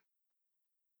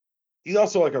 he's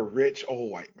also like a rich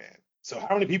old white man. So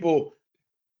how many people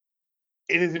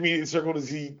in his immediate circle does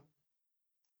he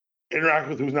interact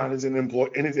with who's not his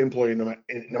employee no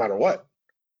matter what?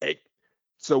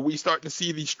 So we start to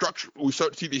see these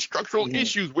structural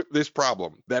issues with this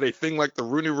problem that a thing like the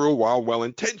Rooney Rule, while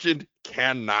well-intentioned,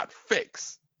 cannot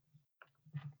fix.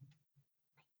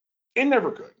 It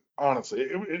never could, honestly.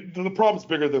 The problem's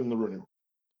bigger than the Rooney Rule.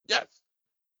 Yes.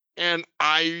 And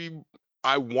I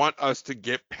want us to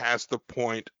get past the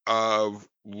point of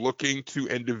looking to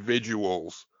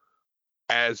individuals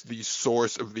as the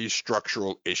source of these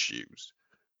structural issues.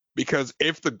 Because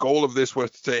if the goal of this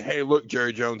was to say, hey, look,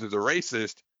 Jerry Jones is a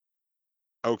racist,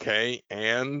 okay,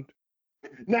 and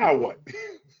now what?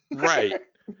 Right.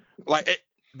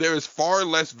 There is far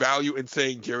less value in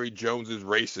saying Jerry Jones is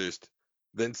racist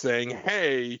than saying,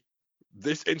 hey,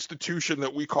 this institution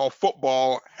that we call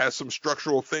football has some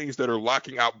structural things that are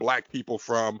locking out black people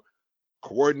from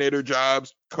coordinator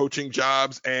jobs, coaching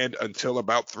jobs, and until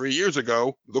about 3 years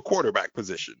ago, the quarterback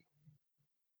position.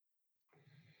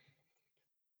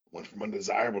 Went from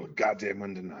undesirable to goddamn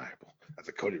undeniable. That's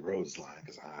a Cody Rhodes line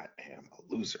because I am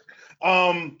a loser.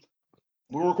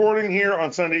 We're recording here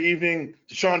on Sunday evening.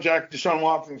 Deshaun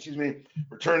Watson,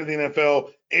 returned to the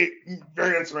NFL.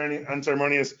 Very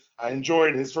unceremonious. I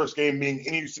enjoyed his first game being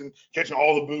in Houston, catching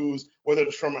all the boos, whether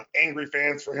it's from angry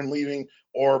fans for him leaving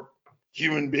or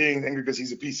human beings angry because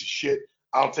he's a piece of shit.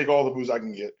 I'll take all the boos I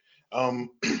can get.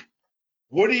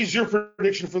 What is your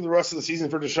prediction for the rest of the season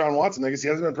for Deshaun Watson? I guess he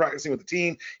hasn't been practicing with the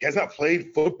team. He has not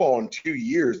played football in 2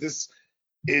 years. This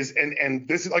is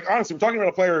like, honestly, we're talking about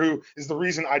a player who is the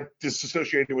reason I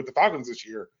disassociated with the Falcons this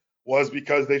year was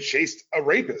because they chased a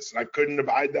rapist, and I couldn't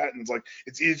abide that. And it's like,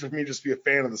 it's easy for me to just be a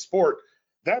fan of the sport.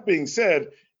 That being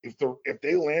said, if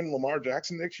they land Lamar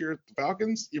Jackson next year at the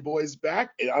Falcons, your boy's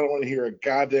back, and I don't want to hear a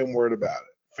goddamn word about it.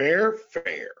 Fair.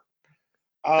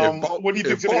 What do you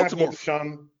think's going to happen with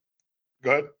Deshaun?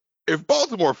 Go ahead. If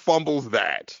Baltimore fumbles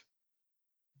that,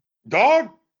 dog,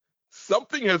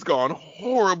 something has gone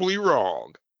horribly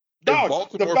wrong.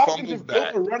 Dog, the Falcons have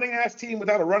built a running ass team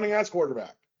without a running ass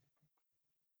quarterback.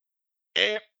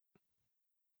 And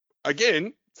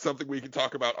again, something we can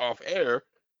talk about off air.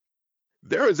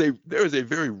 There is a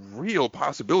very real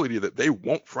possibility that they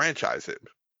won't franchise him.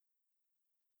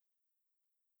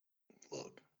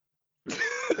 Look.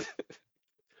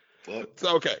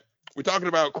 So, okay. We're talking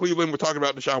about Cleveland. We're talking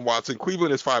about Deshaun Watson.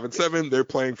 Cleveland is 5-7. They're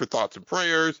playing for thoughts and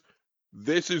prayers.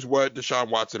 This is what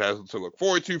Deshaun Watson has to look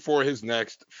forward to for his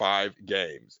next 5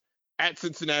 games. At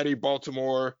Cincinnati,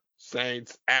 Baltimore,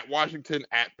 Saints, at Washington,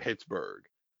 at Pittsburgh.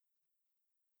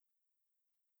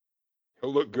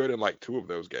 He'll look good in like 2 of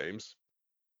those games.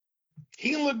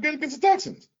 He can look good against the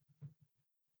Texans.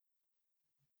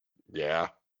 Yeah.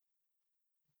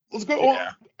 Let's go.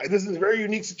 Yeah. Well, this is a very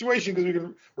unique situation because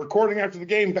we're recording after the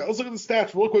game. Let's look at the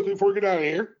stats real quickly before we get out of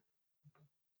here.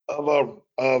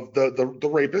 Of the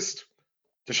rapist.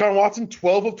 Deshaun Watson,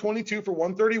 12 of 22 for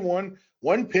 131,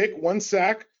 1 pick, 1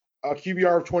 sack, a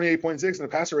QBR of 28.6, and a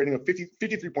passer rating of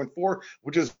 53.4,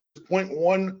 which is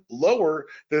 0.1 lower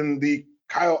than the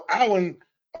Kyle Allen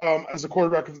as a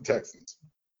quarterback of the Texans.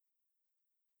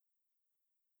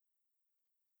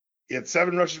 He had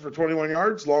 7 rushes for 21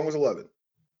 yards, long was 11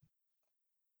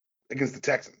 against the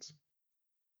Texans.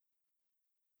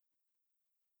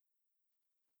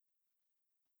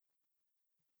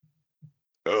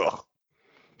 Ugh.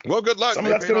 Well, good luck. Some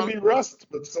of that's going to be rust,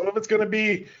 but some of it's going to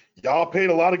be y'all paid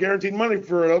a lot of guaranteed money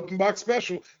for an open box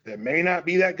special that may not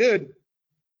be that good.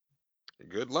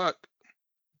 Good luck.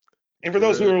 And for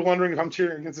those who are wondering if I'm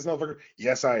cheering against this motherfucker,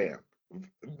 yes, I am.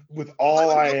 With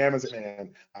all I am as a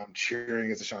man, I'm cheering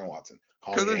against Deshaun Watson.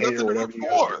 Because there's nothing to root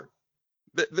for.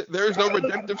 There's no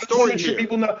redemptive story here.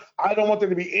 People know. I don't want there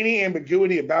to be any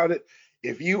ambiguity about it.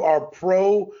 If you are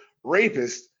pro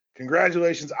rapist,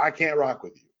 congratulations. I can't rock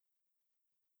with you.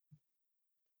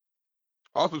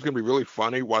 Also, it's going to be really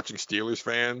funny watching Steelers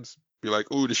fans be like,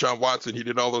 ooh, Deshaun Watson, he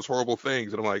did all those horrible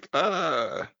things. And I'm like,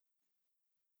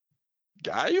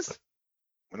 guys?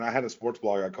 When I had a sports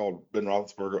blog, I called Ben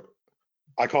Roethlisberger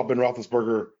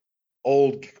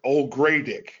old gray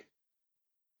dick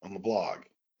on the blog.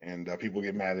 And people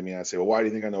get mad at me. And I say, well, why do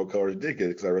you think I know what color his dick is?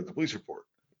 Because I read the police report.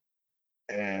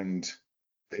 And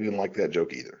they didn't like that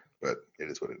joke either. But it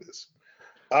is what it is.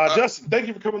 Justin, thank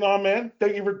you for coming on, man.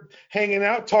 Thank you for hanging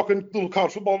out, talking a little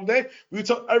college football today. We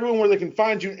tell everyone where they can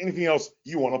find you and anything else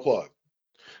you want to plug.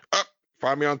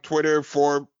 Find me on Twitter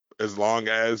for as long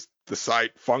as the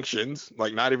site functions.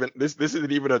 Like, not even this isn't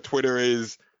even a Twitter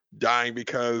is dying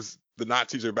because the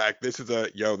Nazis are back. This is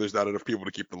there's not enough people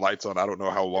to keep the lights on. I don't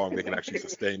know how long they can actually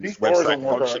sustain this website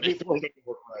functioning.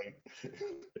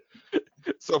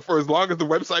 So for as long as the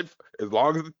website,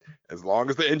 as long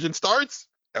as the engine starts,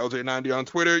 LJ90 on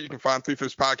Twitter. You can find Three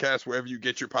Fifths Podcast wherever you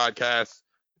get your podcasts.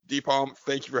 D-Palm,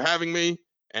 thank you for having me.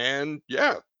 And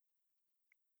yeah,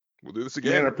 we'll do this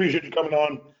again. Man, I appreciate you coming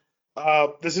on.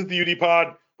 This is the UD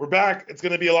Pod. We're back. It's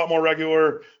going to be a lot more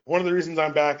regular. One of the reasons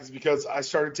I'm back is because I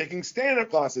started taking stand-up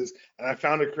classes, and I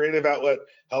found a creative outlet,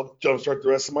 helped jumpstart the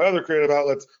rest of my other creative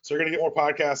outlets. So you're going to get more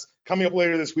podcasts. Coming up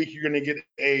later this week, you're going to get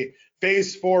a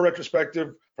Phase 4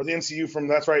 retrospective for the NCU from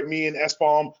That's Right, me and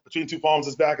S-Palm. Between Two Palms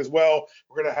is back as well.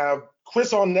 We're going to have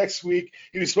Chris on next week.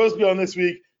 He was supposed to be on this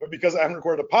week, but because I haven't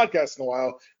recorded a podcast in a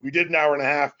while, we did an hour and a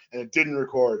half, and it didn't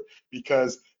record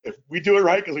because if we do it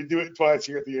right, because we do it twice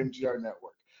here at the MGR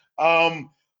Network.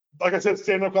 Like I said,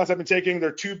 stand-up class I've been taking. There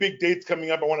are 2 big dates coming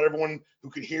up. I want everyone who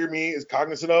can hear me is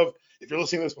cognizant of. If you're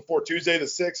listening to this before Tuesday the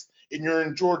 6th and you're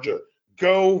in Georgia,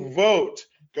 go vote.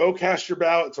 Go cast your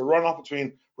ballot. It's a runoff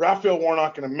between Raphael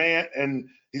Warnock and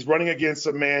he's running against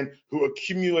a man who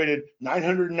accumulated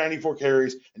 994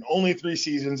 carries in only 3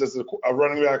 seasons as a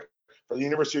running back for the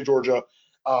University of Georgia.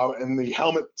 And the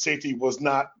helmet safety was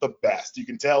not the best. You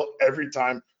can tell every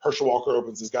time Herschel Walker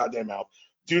opens his goddamn mouth.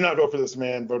 Do not vote for this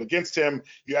man. Vote against him.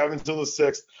 You have until the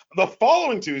 6th. The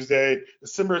following Tuesday,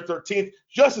 December 13th,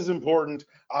 just as important,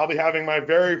 I'll be having my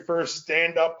very first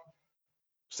stand-up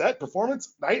set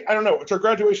performance night. I don't know. It's our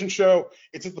graduation show.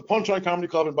 It's at the Punchline Comedy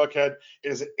Club in Buckhead.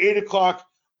 It is at 8 o'clock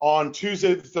on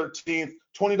Tuesday the 13th.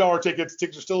 $20 tickets.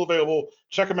 Tickets are still available.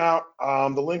 Check them out.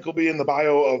 The link will be in the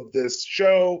bio of this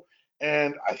show.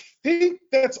 And I think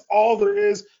that's all there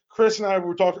is. Chris and I,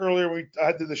 we talked earlier when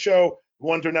I did the show. We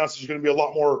wanted to announce there's going to be a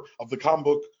lot more of the comic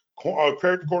book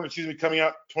character corner, coming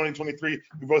out 2023.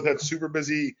 We both had super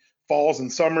busy falls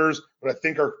and summers, but I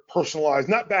think are personalized.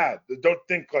 Not bad. Don't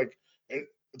think like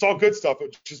it's all good stuff,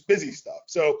 but just busy stuff.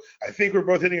 So I think we're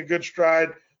both hitting a good stride.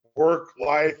 Work,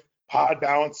 life, pod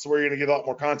balance, where you're going to get a lot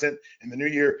more content in the new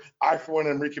year. I, for one,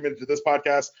 am recommitted to this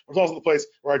podcast. It's also the place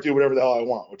where I do whatever the hell I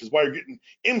want, which is why you're getting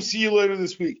MCU later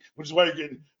this week, which is why you're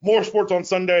getting more sports on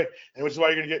Sunday, and which is why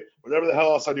you're going to get whatever the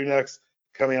hell else I do next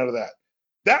coming out of that.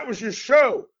 That was your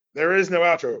show. There is no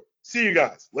outro. See you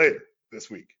guys later this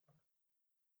week.